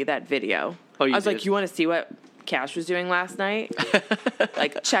everybody that video. Oh, you I was did? like, you want to see what Cash was doing last night?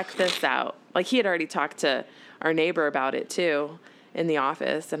 Like, check this out. Like, he had already talked to our neighbor about it, too, in the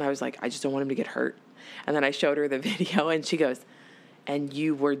office. And I was like, I just don't want him to get hurt. And then I showed her the video, and she goes, and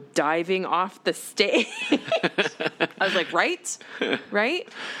you were diving off the stage. I was like, right?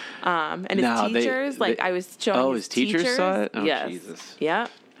 And his No, teachers, I was showing his teachers saw it? Oh, yes. Jesus. Yeah.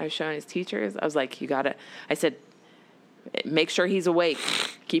 I was showing his teachers. I was like, I said, make sure he's awake.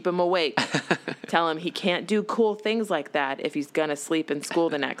 Keep him awake. Tell him he can't do cool things like that if he's going to sleep in school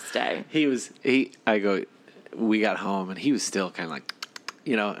the next day. We got home and he was still kind of like,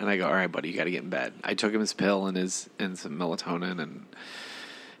 you know, and I go, all right, buddy, you got to get in bed. I took him his pill and some melatonin, and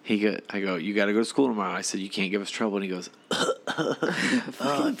I go, you got to go to school tomorrow. I said, you can't give us trouble. And he goes,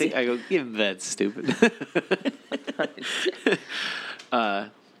 I go, get in bed, stupid. I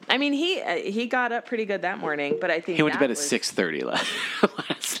mean, he got up pretty good that morning, but I think He went to bed at 6:30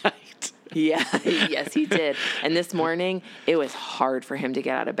 last night. Yeah, yes, he did. And this morning, it was hard for him to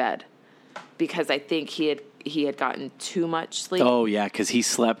get out of bed because I think he had gotten too much sleep. Oh yeah, because he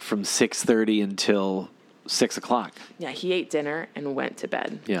slept from 6:30 until 6 o'clock. Yeah, he ate dinner and went to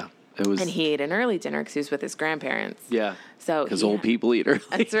bed. Yeah, it was. And he ate an early dinner because he was with his grandparents. Yeah. So because old people eat early.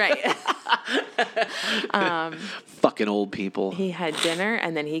 That's right. Fucking old people. He had dinner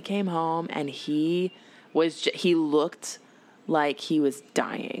and then he came home and he looked like he was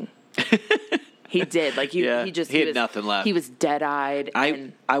dying. He did. Like he had nothing left. He was dead-eyed.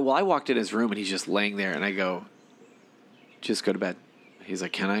 I walked in his room and he's just laying there and I go, just go to bed. He's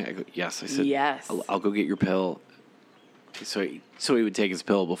like, can I? I go, yes. I said, yes. I'll go get your pill. So he would take his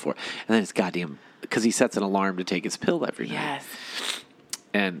pill before, and then it's goddamn, because he sets an alarm to take his pill every night. Yes.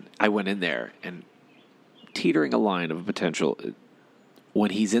 And I went in there and teetering a line of a potential. When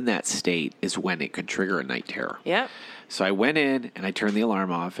he's in that state is when it could trigger a night terror. Yep. So I went in and I turned the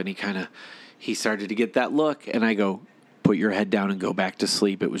alarm off, and he started to get that look, and I go, put your head down and go back to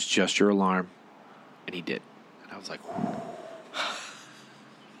sleep. It was just your alarm. And he did. And I was like,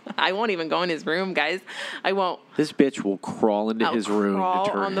 I won't even go in his room, guys. I won't. this bitch will crawl into his room crawl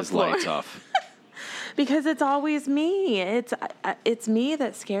to on turn the his floor. lights off. Because it's always me. It's me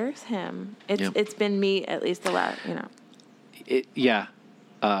that scares him. It's been me at least the last,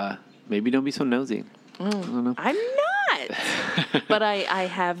 Maybe don't be so nosy. I don't know. I'm not. But I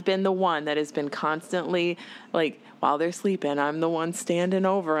have been the one that has been constantly, like, while they're sleeping, I'm the one standing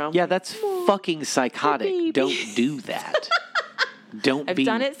over them. Yeah, that's fucking psychotic. baby. Don't do that. I've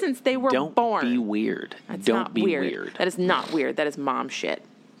done it since they were born. Don't be weird. That's don't not be weird. That is not weird. That is mom shit.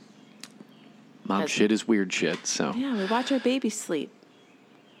 Mom shit is weird shit, so. Yeah, we watch our babies sleep.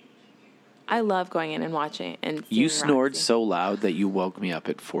 I love going in and watching and seeing You snored Roxy. so loud that you woke me up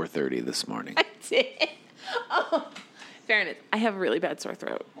at 4:30 this morning. I did. Oh, fairness. I have a really bad sore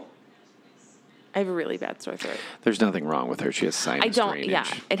throat. There's nothing wrong with her. She has sinus drainage. Yeah,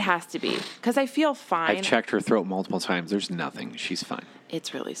 it has to be. Because I feel fine. I've checked her throat multiple times. There's nothing. She's fine.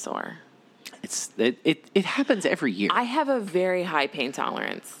 It's really sore. It happens every year. I have a very high pain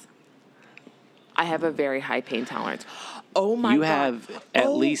tolerance. Oh my God. You have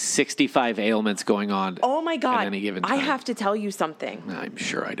at least 65 ailments going on. Oh my God. At any given time. I have to tell you something. I'm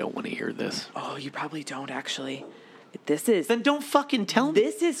sure I don't want to hear this. Oh, you probably don't actually. Then don't fucking tell me.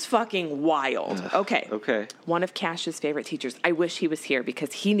 This is fucking wild. Okay. Okay. One of Cash's favorite teachers. I wish he was here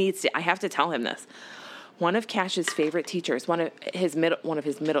because he needs to. I have to tell him this. One of Cash's favorite teachers, one of his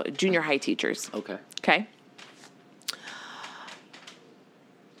junior high teachers. Okay. Okay.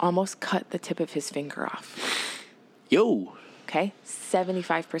 almost cut the tip of his finger off. Yo. Okay?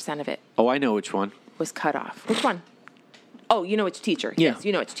 75% of it Oh, I know which one. was cut off. Which one? Oh, you know which teacher. Yeah. Yes,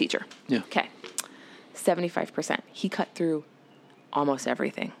 you know which teacher. Yeah. Okay. 75%. He cut through almost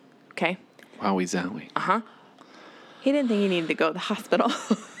everything. Okay? Wowie zowie. He didn't think he needed to go to the hospital.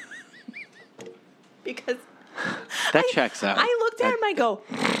 Because That checks out. I looked at him, I go,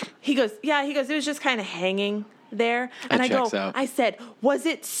 he goes, it was just kind of hanging there. And That I go, checks out. I said, was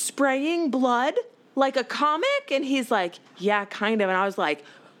it spraying blood like a comic? And he's like, yeah, kind of. And I was like,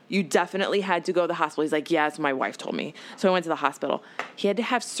 you definitely had to go to the hospital. He's like, yeah, as my wife told me. So I went to the hospital. He had to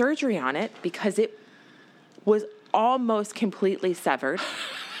have surgery on it because it was almost completely severed.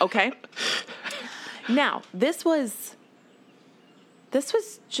 Okay? Now, was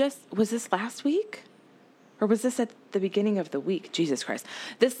this last week? Or was this at the beginning of the week? Jesus Christ.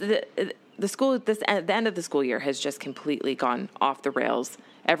 The end of the school year has just completely gone off the rails.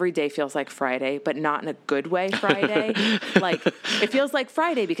 Every day feels like Friday, but not in a good way Friday. Like, it feels like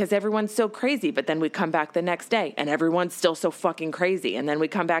Friday because everyone's so crazy, but then we come back the next day and everyone's still so fucking crazy. And then we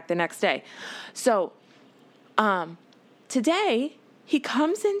come back the next day. So, today he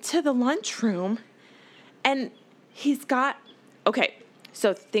comes into the lunchroom and he's got, okay,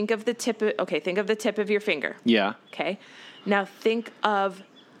 so think of the tip of your finger. Yeah. Okay. Now think of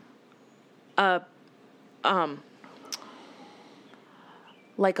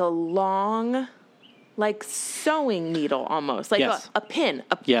like a long, like sewing needle almost, like Yes. a pin,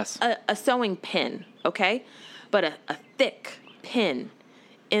 Yes. a sewing pin, okay? But a thick pin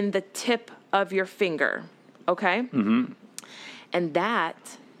in the tip of your finger, okay? Mm-hmm. And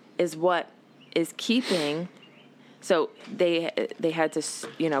that is what is keeping. So they had to,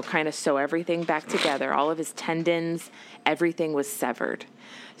 kind of sew everything back together. All of his tendons, everything was severed.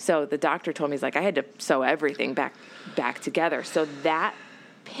 So the doctor told me, he's like, I had to sew everything back together. So that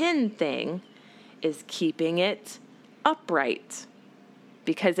pin thing is keeping it upright.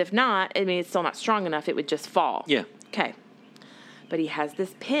 Because if not, I mean, it's still not strong enough, it would just fall. Yeah. Okay. But he has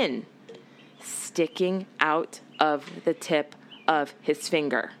this pin sticking out of the tip of his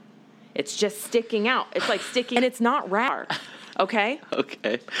finger. It's just sticking out. It's like sticking, and it's not wrapped. Okay?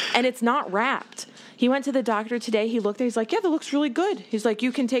 Okay. And it's not wrapped. He went to the doctor today. He looked there. He's like, yeah, that looks really good. He's like,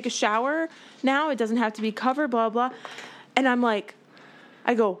 you can take a shower now. It doesn't have to be covered, blah, blah. And I'm like,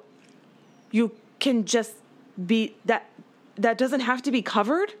 I go, you can just be, that doesn't have to be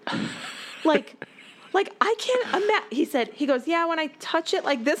covered? like I can't imagine. He goes, yeah, when I touch it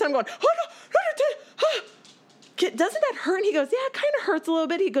like this, I'm going, oh, no. Doesn't that hurt? And he goes, yeah, it kind of hurts a little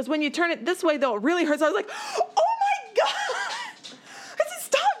bit. He goes, when you turn it this way, though, it really hurts. I was like, oh my God. I said,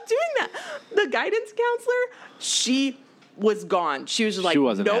 stop doing that. The guidance counselor, she was gone. She was just like, She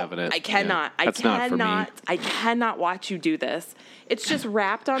wasn't nope, having it. I cannot. Yeah. That's not for me. I cannot watch you do this. It's just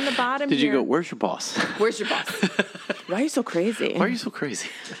wrapped on the bottom Did here. you go, where's your boss? Where's your boss? Why are you so crazy? Why are you so crazy?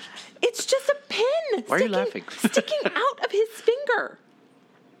 It's just a pin. Why are you laughing? Sticking out of his finger.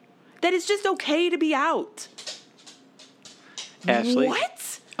 That is just okay to be out. Ashley?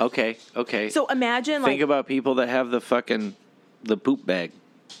 What? Okay. So imagine, Think about people that have the poop bag.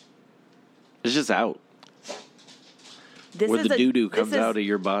 It's just out. this Where is the doo-doo this comes is- out of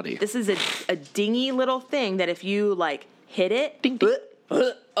your body. This is a dingy little thing that if you hit it, Ding, ding.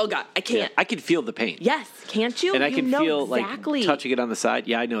 oh God, I Yeah, can't. I could feel the pain. Yes, can't you? And I You can know feel exactly. like touching it on the side.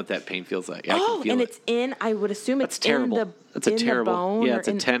 Yeah, I know what that pain feels like. I can feel and it. it's in. I would assume That's it's terrible. in the. That's a in terrible. The bone Yeah, or it's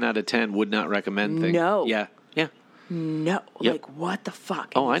a in- 10 out of 10. Would not recommend thing. No. Yeah. No, Yep. like what the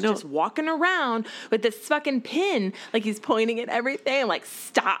fuck? Oh, And I he's know. Just walking around with this fucking pin, like he's pointing at everything. I'm like,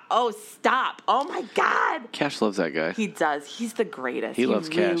 stop! Oh, stop! Oh my God! Cash loves that guy. He does. He's the greatest. He loves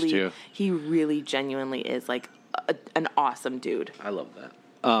Cash, too. He really, genuinely is like an awesome dude. I love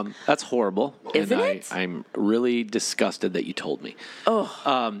that. That's horrible. Isn't and it? I'm really disgusted that you told me.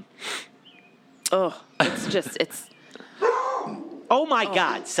 It's. Oh my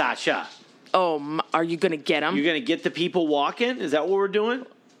God, Sasha. Are you gonna get him? You're going to get the people walking? Is that what we're doing?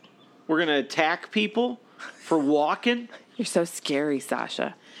 We're going to attack people for walking? You're so scary,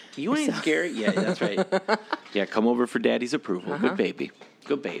 Sasha. You ain't scary. Yeah, that's right. Yeah, come over for daddy's approval. Good baby.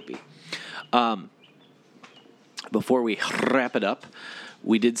 Good baby. Before we wrap it up,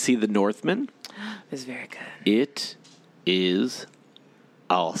 we did see The Northman. It was very good. It is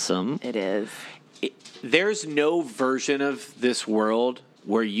awesome. It is. There's no version of this world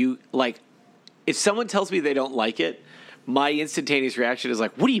where you, like, if someone tells me they don't like it, my instantaneous reaction is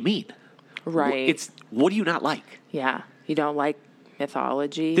like, what do you mean? Right. What do you not like? Yeah. You don't like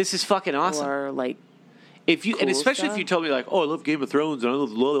mythology? This is fucking awesome. Or like. If you, and cool especially stuff. if you told me like, oh, I love Game of Thrones, and I love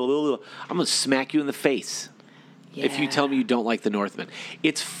blah, blah, blah, blah, I'm gonna smack you in the face. If you tell me you don't like The Northman,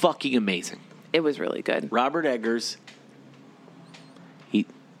 it's fucking amazing. It was really good. Robert Eggers,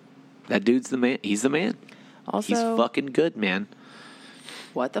 that dude's the man. He's the man. Also, He's fucking good, man.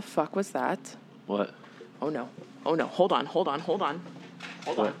 what the fuck was that? What? Oh no. Oh no. Hold on. Hold on.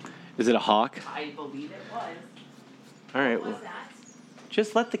 Is it a hawk? I believe it was. All right. What Well, was that?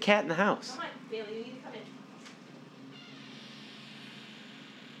 just let the cat in the house. Come on, Bailey. You need to come in.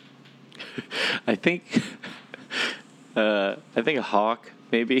 I think a hawk,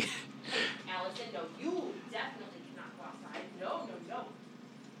 maybe. Allison, no, you definitely cannot go outside. No.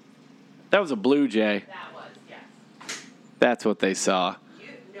 That was a blue jay. That was, yes. That's what they saw.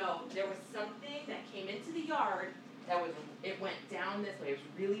 No, there was something that came into the yard it went down this way. It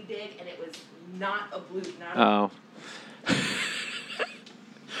was really big, and it was not a blue, Oh.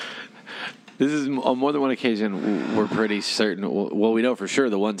 This is on more than one occasion. We're pretty certain. Well, we know for sure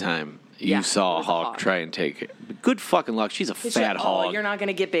the one time you saw it a was a hawk hawk. try and take it. Good fucking luck. She's a fat hog. Oh, you're not going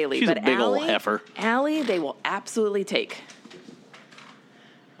to get Bailey. She's a but big old Allie, heifer. Allie, they will absolutely take.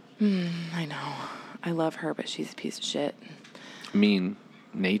 I know. I love her, but she's a piece of shit. Mean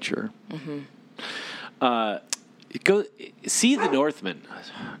nature. Go see The Northman.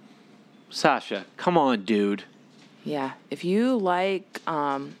 Sasha, come on, dude. Yeah. If you like,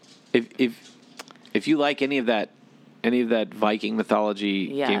 If you like any of that Viking mythology,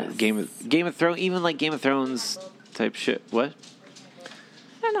 Yes. Game of Thrones, even like Game of Thrones type shit. What?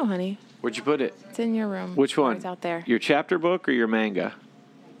 I don't know, honey. Where'd you put it? It's in your room. Which Or one? It's out there. Your chapter book or your manga?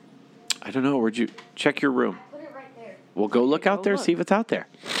 I don't know. Where'd you check your room? Put it right there. Well, go look out Go there, look. see if it's out there.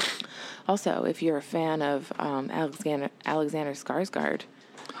 Also, if you're a fan of Alexander Skarsgård,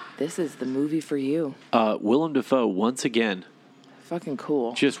 this is the movie for you. Willem Dafoe once again, Fucking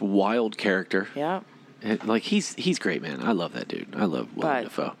cool. just wild character. Yeah. Like he's great, man. I love that dude. I love Willem But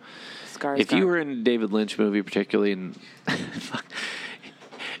Dafoe. Skarsgård. If you were in a David Lynch movie, particularly, and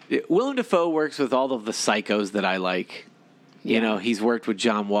Willem Dafoe works with all of the psychos that I like. You Yeah. know, he's worked with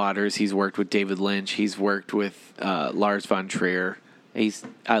John Waters. He's worked with David Lynch. He's worked with Lars von Trier.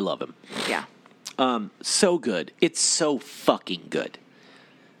 I love him. Yeah. So good. It's so fucking good.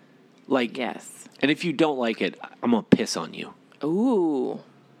 Like, Yes. and if you don't like it, I'm gonna piss on you. Ooh.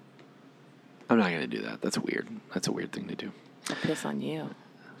 I'm not gonna do that. That's weird. That's a weird thing to do. I'll piss on you.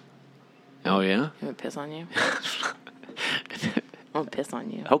 Oh yeah. I'm gonna piss on you. I'm gonna piss on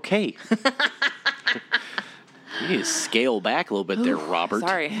you. Okay. You need to scale back a little bit there, Robert.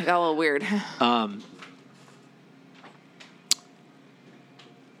 Sorry, I got a little weird.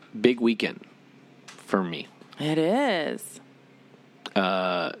 Big weekend for me. It is.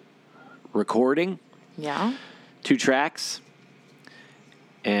 Recording Yeah. 2 tracks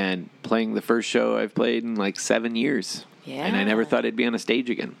and playing the first show I've played in like 7 years. Yeah. And I never thought I'd be on a stage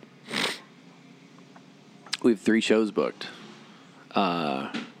again. We have 3 shows booked.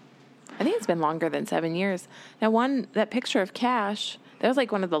 I think it's been longer than 7 years. That picture of Cash, that was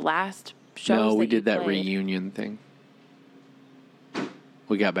like one of the last shows. No, we that you did that played reunion thing.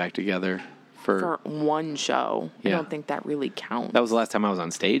 We got back together for one show. I Yeah. don't think that really counts. that was the last time I was on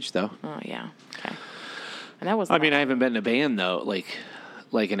stage, though. Oh yeah. Okay. And that was. I mean, I haven't been in a band though,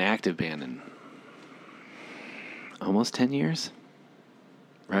 like an active band in almost 10 years.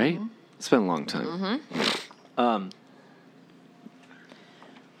 Right? Mm-hmm. It's been a long time.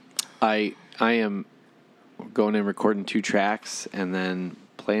 I am going and recording 2 tracks and then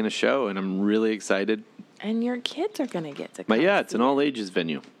playing a show, and I'm really excited. And your kids are gonna get to. But come yeah, it's see an it. all ages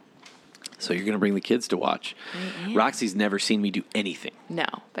venue. So you're going to bring the kids to watch. I am. Roxy's never seen me do anything. No,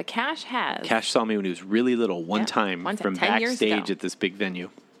 but Cash has. Cash saw me when he was really little one Yeah, time one time, from 10 years backstage ago. at this big venue.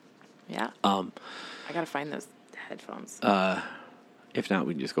 Yeah. I gotta find those headphones. If not,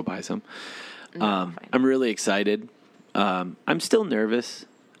 we can just go buy some. No, fine. I'm really excited. I'm still nervous,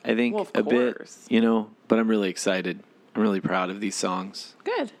 I think, Well, of a bit, course. but I'm really excited. I'm really proud of these songs.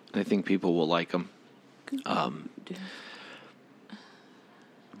 Good. I think people will like them.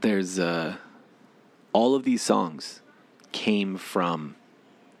 There's all of these songs came from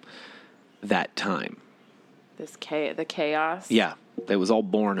that time. The chaos. Yeah, that was all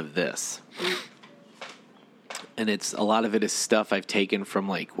born of this. And a lot of it is stuff I've taken from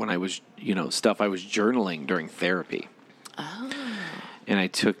like when I was, stuff I was journaling during therapy. Oh. And I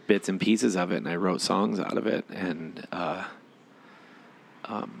took bits and pieces of it and I wrote songs out of it. And,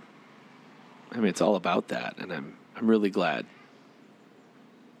 it's all about that. And I'm really glad.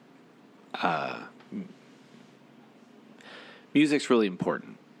 Music's really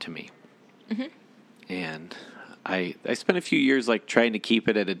important to me. Mm-hmm. And I spent a few years like trying to keep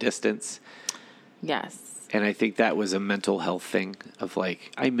it at a distance. Yes. And I think that was a mental health thing of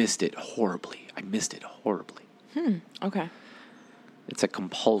like, I missed it horribly. Okay. It's a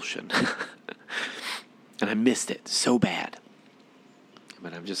compulsion. And I missed it so bad.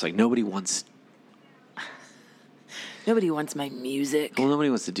 But I'm just like, nobody wants my music. Well, nobody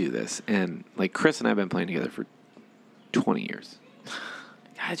wants to do this. And like Chris and I have been playing together for 20 years.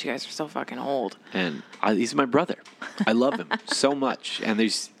 God, you guys are so fucking old. And he's my brother. I love him so much. And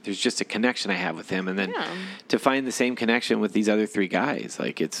there's just a connection I have with him. And then to find the same connection with these other three guys,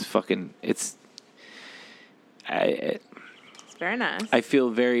 like it's very nice. I feel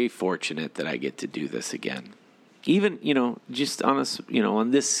very fortunate that I get to do this again. Even, just on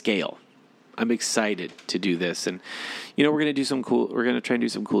this scale. I'm excited to do this, and we're going to try and do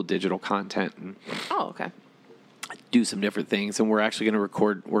some cool digital content and okay. do some different things, and we're actually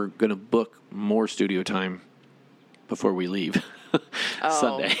going to book more studio time before we leave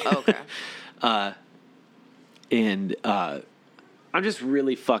Sunday. Okay. And I'm just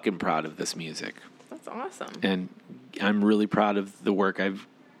really fucking proud of this music. That's awesome. And I'm really proud of the work I've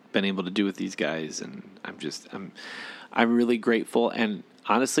been able to do with these guys, and I'm really grateful. And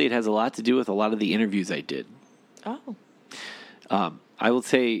honestly, it has a lot to do with a lot of the interviews I did. Oh. I will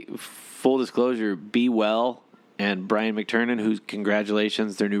say, full disclosure, Be Well and Brian McTernan, who,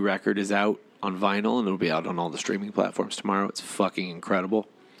 congratulations, their new record is out on vinyl, and it'll be out on all the streaming platforms tomorrow. It's fucking incredible.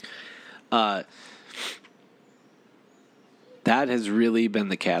 That has really been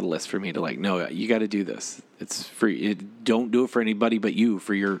the catalyst for me to like, no, you got to do this. It's free. Don't do it for anybody but you,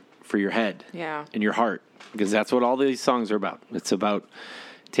 for your head and your heart, because that's what all these songs are about. It's about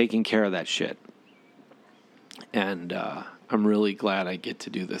taking care of that shit. And I'm really glad I get to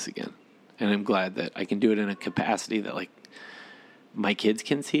do this again. And I'm glad that I can do it in a capacity that like my kids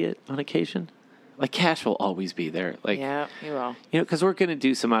can see it on occasion. Like Cash will always be there. Like, yeah, you will. Because we're going to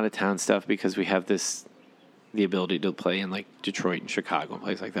do some out of town stuff because we have the ability to play in like Detroit and Chicago and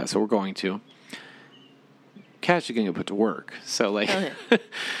places like that. So we're going to. Cash is going to get put to work. So like,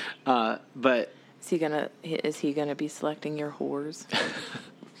 but is he gonna be selecting your whores?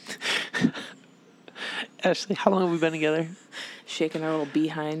 Ashley, how long have we been together? Shaking our little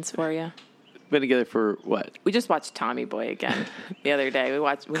behinds for you. Been together for what? We just watched Tommy Boy again the other day.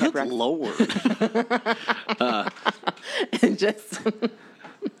 Good Lord. And just.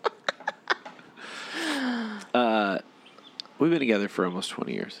 We've been together for almost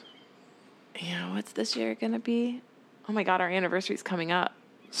 20 years. Yeah, what's this year going to be? Oh my God, our anniversary's coming up.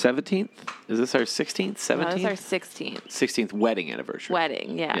 17th? Is this our 16th? 17th? No, this is our 16th. 16th wedding anniversary.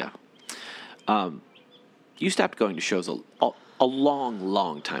 Wedding, yeah. You stopped going to shows a long,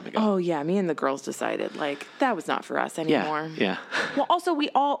 long time ago. Oh, yeah. Me and the girls decided, like, that was not for us anymore. Yeah. Well, also,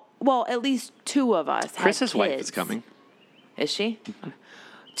 at least two of us had Chris's kids. wife is coming. Is she?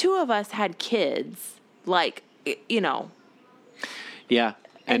 Two of us had kids, like, Yeah.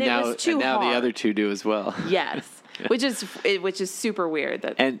 And it was too now hard. the other two do as well. Yes. Which is super weird.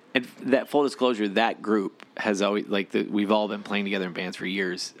 And that, full disclosure, that group has always, like, we've all been playing together in bands for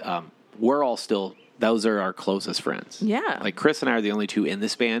years. We're all still, those are our closest friends. Yeah. Like, Chris and I are the only two in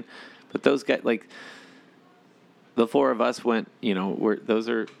this band, but those guys, like, the four of us went,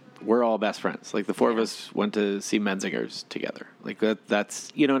 we're all best friends. Like, the four of us went to see Menzingers together. Like,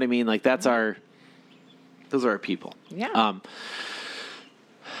 that's, you know what I mean? Like, those are our people. Yeah.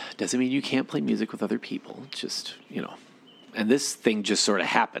 Doesn't mean you can't play music with other people. It's just, and this thing just sort of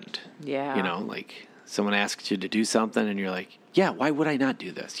happened. Yeah. Like someone asked you to do something and you're like, yeah, why would I not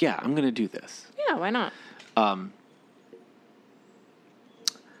do this? Yeah, I'm going to do this. Yeah, why not? I'm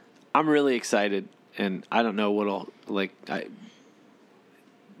really excited, and I don't know what'll, like,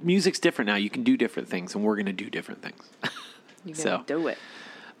 music's different now. You can do different things, and we're going to do different things. You're going to do it.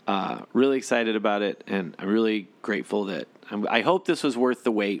 Really excited about it, and I'm really grateful that I hope this was worth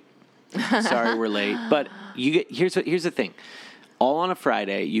the wait. Sorry we're late, but here's the thing. All on a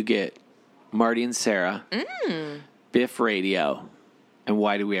Friday, you get Marty and Sarah, Biff Radio, and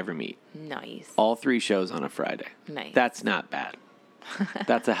Why Do We Ever Meet? Nice. All three shows on a Friday. Nice. That's not bad.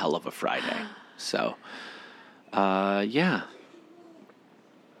 That's a hell of a Friday. So, yeah.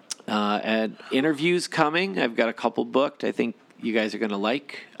 And interviews coming. I've got a couple booked. I think you guys are going to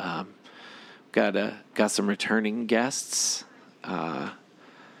like. Got some returning guests.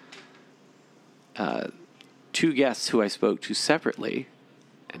 Two guests who I spoke to separately,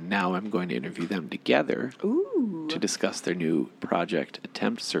 and now I'm going to interview them together. Ooh. To discuss their new project,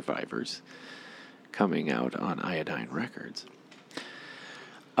 Attempt Survivors, coming out on Iodine Records.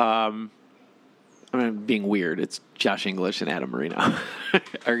 I'm being weird. It's Josh English and Adam Marino.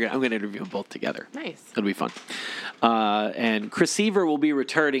 I'm going to interview them both together. Nice. It'll be fun. And Chris Seaver will be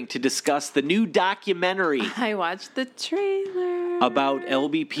returning to discuss the new documentary. I watched the trailer. about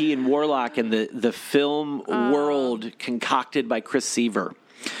LBP and Warlock and the film world concocted by Chris Seaver.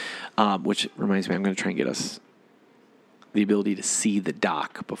 Which reminds me, I'm going to try and get us the ability to see the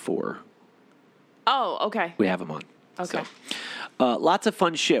doc before Oh, okay. we have him on. Okay. So, lots of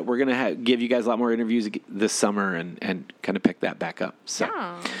fun shit. We're going to give you guys a lot more interviews this summer and kind of pick that back up. So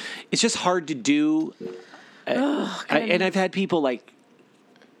Yeah. it's just hard to do. And I've had people like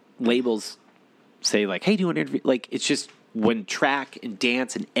labels say like, hey, do you want to interview? Like, it's just when track and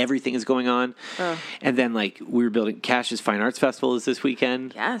dance and everything is going on. And then like we were building Cash's Fine Arts Festival is this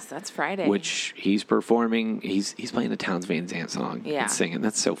weekend. Yes, that's Friday. Which he's performing. He's playing the Towns Van Zandt song Yeah. and singing.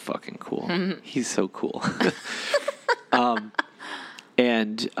 That's so fucking cool. He's so cool.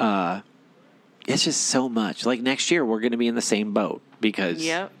 And it's just so much. Like next year, we're going to be in the same boat because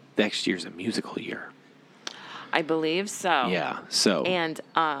next year's a musical year. I believe so. Yeah. So And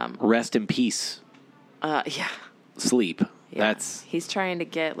rest in peace. yeah. Sleep. Yeah. That's He's trying to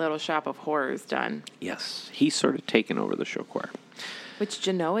get Little Shop of Horrors done, yes. He's sort of taken over the show choir. which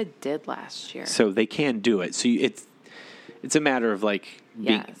Genoa did last year. So they can do it. So it's a matter of like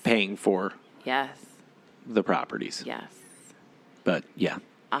Yes. paying for Yes. the properties. Yes. But yeah,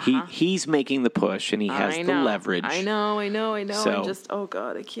 Uh-huh. he's making the push and he has I the know. leverage. I know. So- I'm just, oh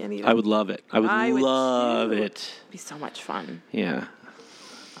God, I can't even. I would love it. I would love too. it. It'd be so much fun. Yeah,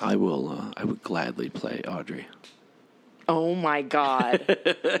 I will. I would gladly play Audrey. Oh my God.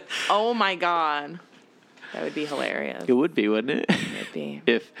 Oh my God. That would be hilarious. It would be, wouldn't it? It'd be.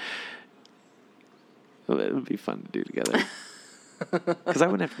 Well, it would be fun to do together. Because I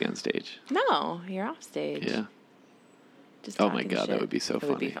wouldn't have to be on stage. No, you're off stage. Yeah. Just Oh my talking God, shit. that would be so It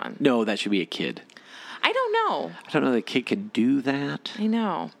funny. would be fun. No, that should be a kid. I don't know. I don't know that a kid can do that. I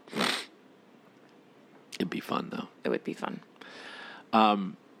know. It'd be fun though. It would be fun.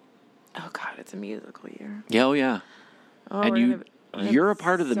 Oh God, it's a musical year. Yeah, oh yeah. Oh, And we're gonna- you're a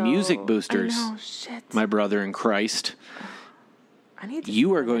part of the Music Boosters. I know, shit. My brother in Christ. I need to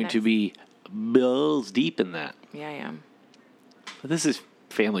You are see going the to next- be bills deep in that. Yeah, I am. This is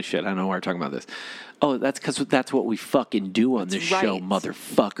family shit. I don't know why we're talking about this. Oh, that's because that's what we fucking do on this show, right.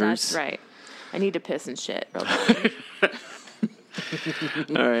 motherfuckers. That's right. I need to piss and shit real quick.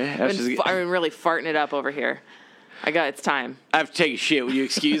 All right. I've been really farting it up over here. It's time. I have to take a shit. Will you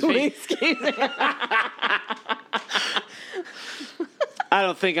excuse me? Excuse me. I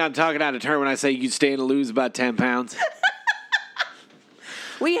don't think I'm talking out of turn when I say you stand to lose about 10 pounds.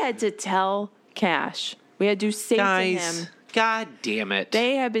 We had to tell Cash. We had to say to Guys, him. God damn it.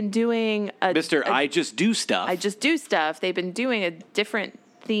 They have been doing Mister, I just do stuff. I just do stuff. They've been doing a different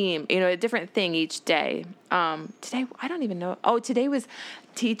theme, a different thing each day. Today, I don't even know. Oh, today was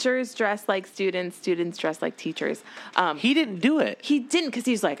teachers dressed like students, students dressed like teachers. He didn't do it. He didn't because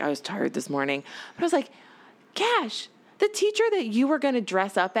he's like, I was tired this morning. But I was like, Cash, the teacher that you were going to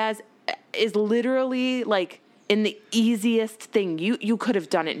dress up as is literally like in the easiest thing. You could have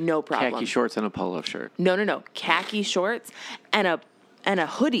done it, no problem. Khaki shorts and a polo shirt. No. Khaki shorts and a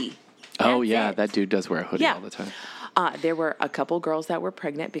hoodie. Oh, That's yeah. it. That dude does wear a hoodie Yeah. all the time. There were a couple girls that were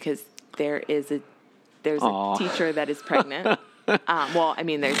pregnant because there's Aw. a teacher that is pregnant. Well, I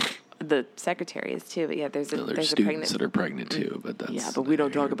mean, there's the secretary is too, but yeah, there's a There's a pregnant. students that are pregnant too, but that's Yeah, but we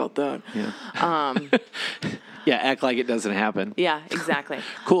don't talk about that. Yeah. Yeah, act like it doesn't happen. Yeah, exactly.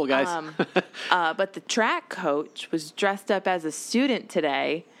 Cool, guys. But the track coach was dressed up as a student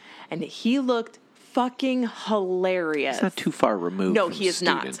today, and he looked fucking hilarious. It's not too far removed. No, from he is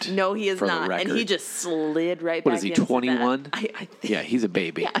student, not. No, he is for the not. And he record. just slid right What back is he, into that. 21? I think. Yeah, he's a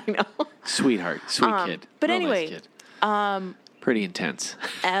baby. I know. Sweetheart. Sweet kid. but Real anyway, nice kid. Pretty intense.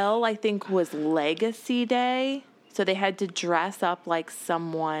 L, I think, was Legacy Day. So they had to dress up like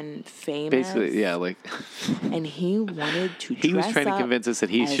someone famous. Basically, yeah, like And he wanted to He was dress trying to up convince us that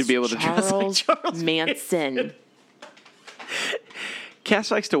he as should be able to dress like Charles Manson.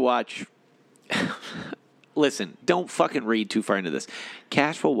 Cash likes to watch. Listen, don't fucking read too far into this.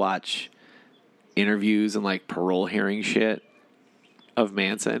 Cash will watch interviews and like parole hearing shit of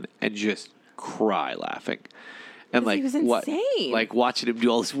Manson and just cry laughing. And like he was what, insane. like watching him do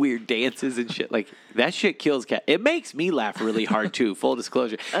all this weird dances and shit. Like that shit kills Cash. It makes me laugh really hard too. Full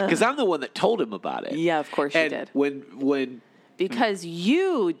disclosure, because I'm the one that told him about it. Yeah, of course you and did. When Because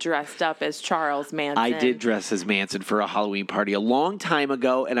you dressed up as Charles Manson. I did dress as Manson for a Halloween party a long time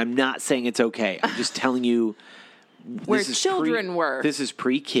ago, and I'm not saying it's okay. I'm just telling you Where this is children were. This is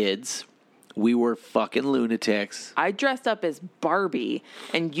pre-kids. We were fucking lunatics. I dressed up as Barbie,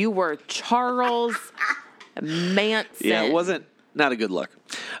 and you were Charles Manson. Yeah, it wasn't not a good look.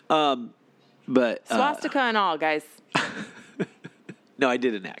 But Swastika and all, guys. No, I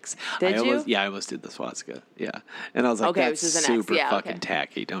did an X. Did you? Yeah, I almost did the swastika. Yeah. And I was like, Okay, that's which is an X. super Yeah, fucking okay.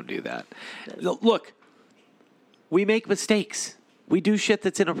 tacky. Don't do that. Look, we make mistakes. We do shit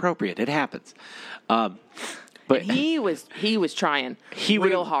that's inappropriate. It happens. But He was trying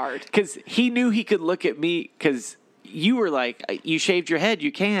real hard. because he knew he could look at me because you were like, you shaved your head,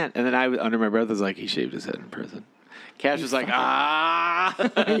 you can't. And then I, under my breath, was like, he shaved his head in prison. Cash was like,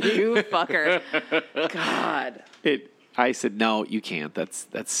 You fucker. God. I said, no, you can't. That's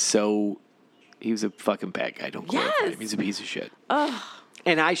so. He was a fucking bad guy. Don't glorify Yes. him. He's a piece of shit. Ugh.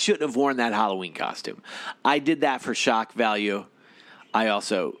 And I shouldn't have worn that Halloween costume. I did that for shock value. I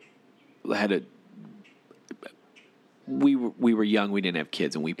also had a. We were young. We didn't have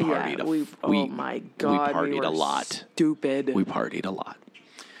kids, and we partied. Oh my God. We partied were a lot. Stupid. We partied a lot.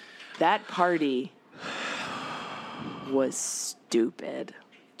 That party was stupid.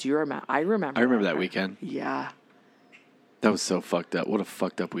 Do you remember? I remember that weekend. Yeah. That was so fucked up. What a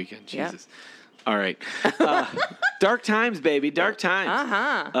fucked up weekend. Yep. Jesus. All right. Dark times, baby. Dark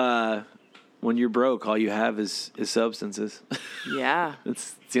times. When you're broke, all you have is substances. Yeah.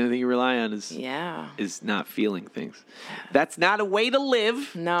 It's the only thing you rely on is not feeling things. That's not a way to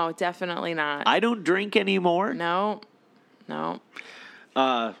live. No, definitely not. I don't drink anymore. No.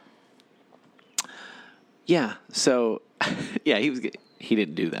 Yeah. So, yeah, he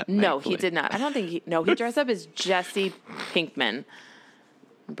didn't do that. No, thankfully. he did not. I don't think he dressed up as Jesse Pinkman.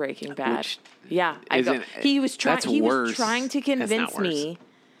 Breaking Bad. Which yeah, he was trying to convince me.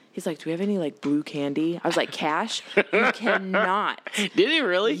 He's like, "Do we have any like blue candy?" I was like, "Cash, you cannot." Did he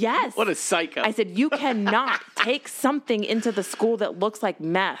really? Yes. What a psycho. I said, "You cannot take something into the school that looks like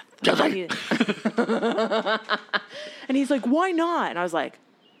meth." And he's like, "Why not?" And I was like,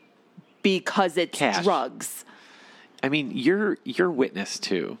 "Because it's Cash. drugs." I mean, you're witness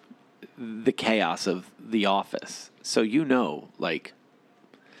to the chaos of The Office. So like,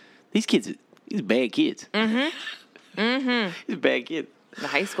 these are bad kids. Mm-hmm. He's a bad kid. The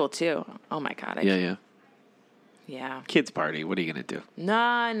high school too. Oh my God. Yeah. Kids party. What are you going to do?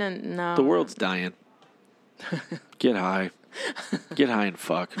 No. The world's dying. Get high. Get high and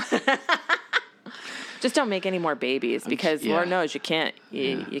fuck. Just don't make any more babies because Lord knows you can't.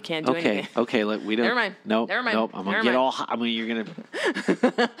 You can't do anything. Okay. We don't. Never mind. Nope. Never mind. Nope. I'm gonna get all high. I mean, you're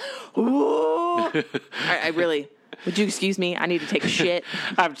gonna. Ooh. I really. Would you excuse me? I need to take a shit.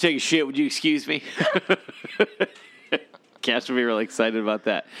 I have to take a shit. Would you excuse me? Cash will be really excited about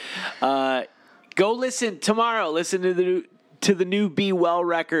that. Go listen tomorrow. Listen to the new Be Well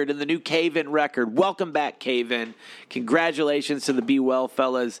record and the new Cave In record. Welcome back, Cave In. Congratulations to the Be Well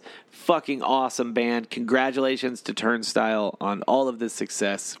fellas. Fucking awesome band. Congratulations to Turnstile on all of this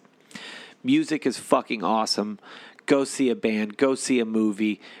success. Music is fucking awesome. Go see a band. Go see a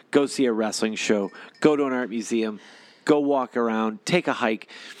movie. Go see a wrestling show. Go to an art museum. Go walk around. Take a hike.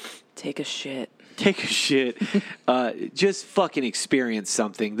 Take a shit. Take a shit. Just fucking experience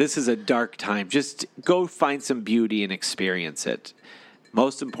something. This is a dark time. Just go find some beauty and experience it.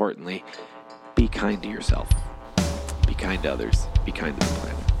 Most importantly, be kind to yourself. Be kind to others. Be kind to the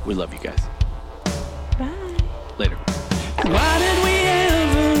planet. We love you guys. Bye. Later. Why